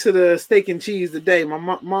a piece of the steak and cheese today. My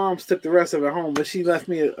mom's took the rest of it home, but she left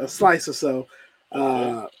me a slice or so.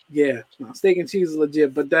 Steak and cheese is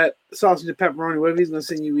legit, but that sausage and pepperoni, whatever he's gonna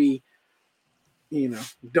send you, eat.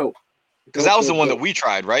 Dope. Because that was the one that we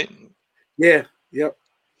tried, right? Yeah. Yep.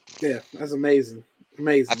 Yeah, that's amazing.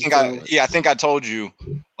 I think I told you,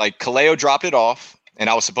 like, Kaleo dropped it off, and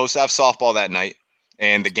I was supposed to have softball that night,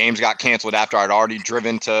 and the games got canceled after I'd already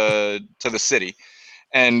driven to the city,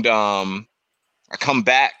 and I come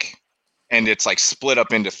back, and it's like split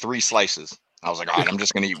up into 3 slices. I was like, all right, I'm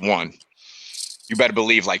just gonna eat one. You better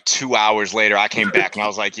believe, like 2 hours later, I came back and I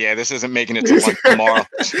was like, yeah, this isn't making it to lunch tomorrow.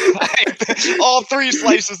 All 3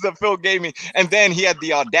 slices that Phil gave me. And then he had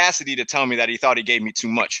the audacity to tell me that he thought he gave me too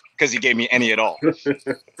much because he gave me any at all.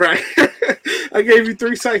 Right. I gave you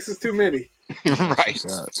 3 slices too many. Right.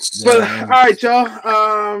 But all right,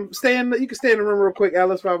 y'all. You can stay in the room real quick,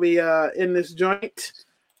 Ellis, while we in this joint.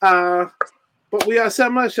 But we are so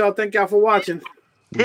much, y'all. Thank y'all for watching.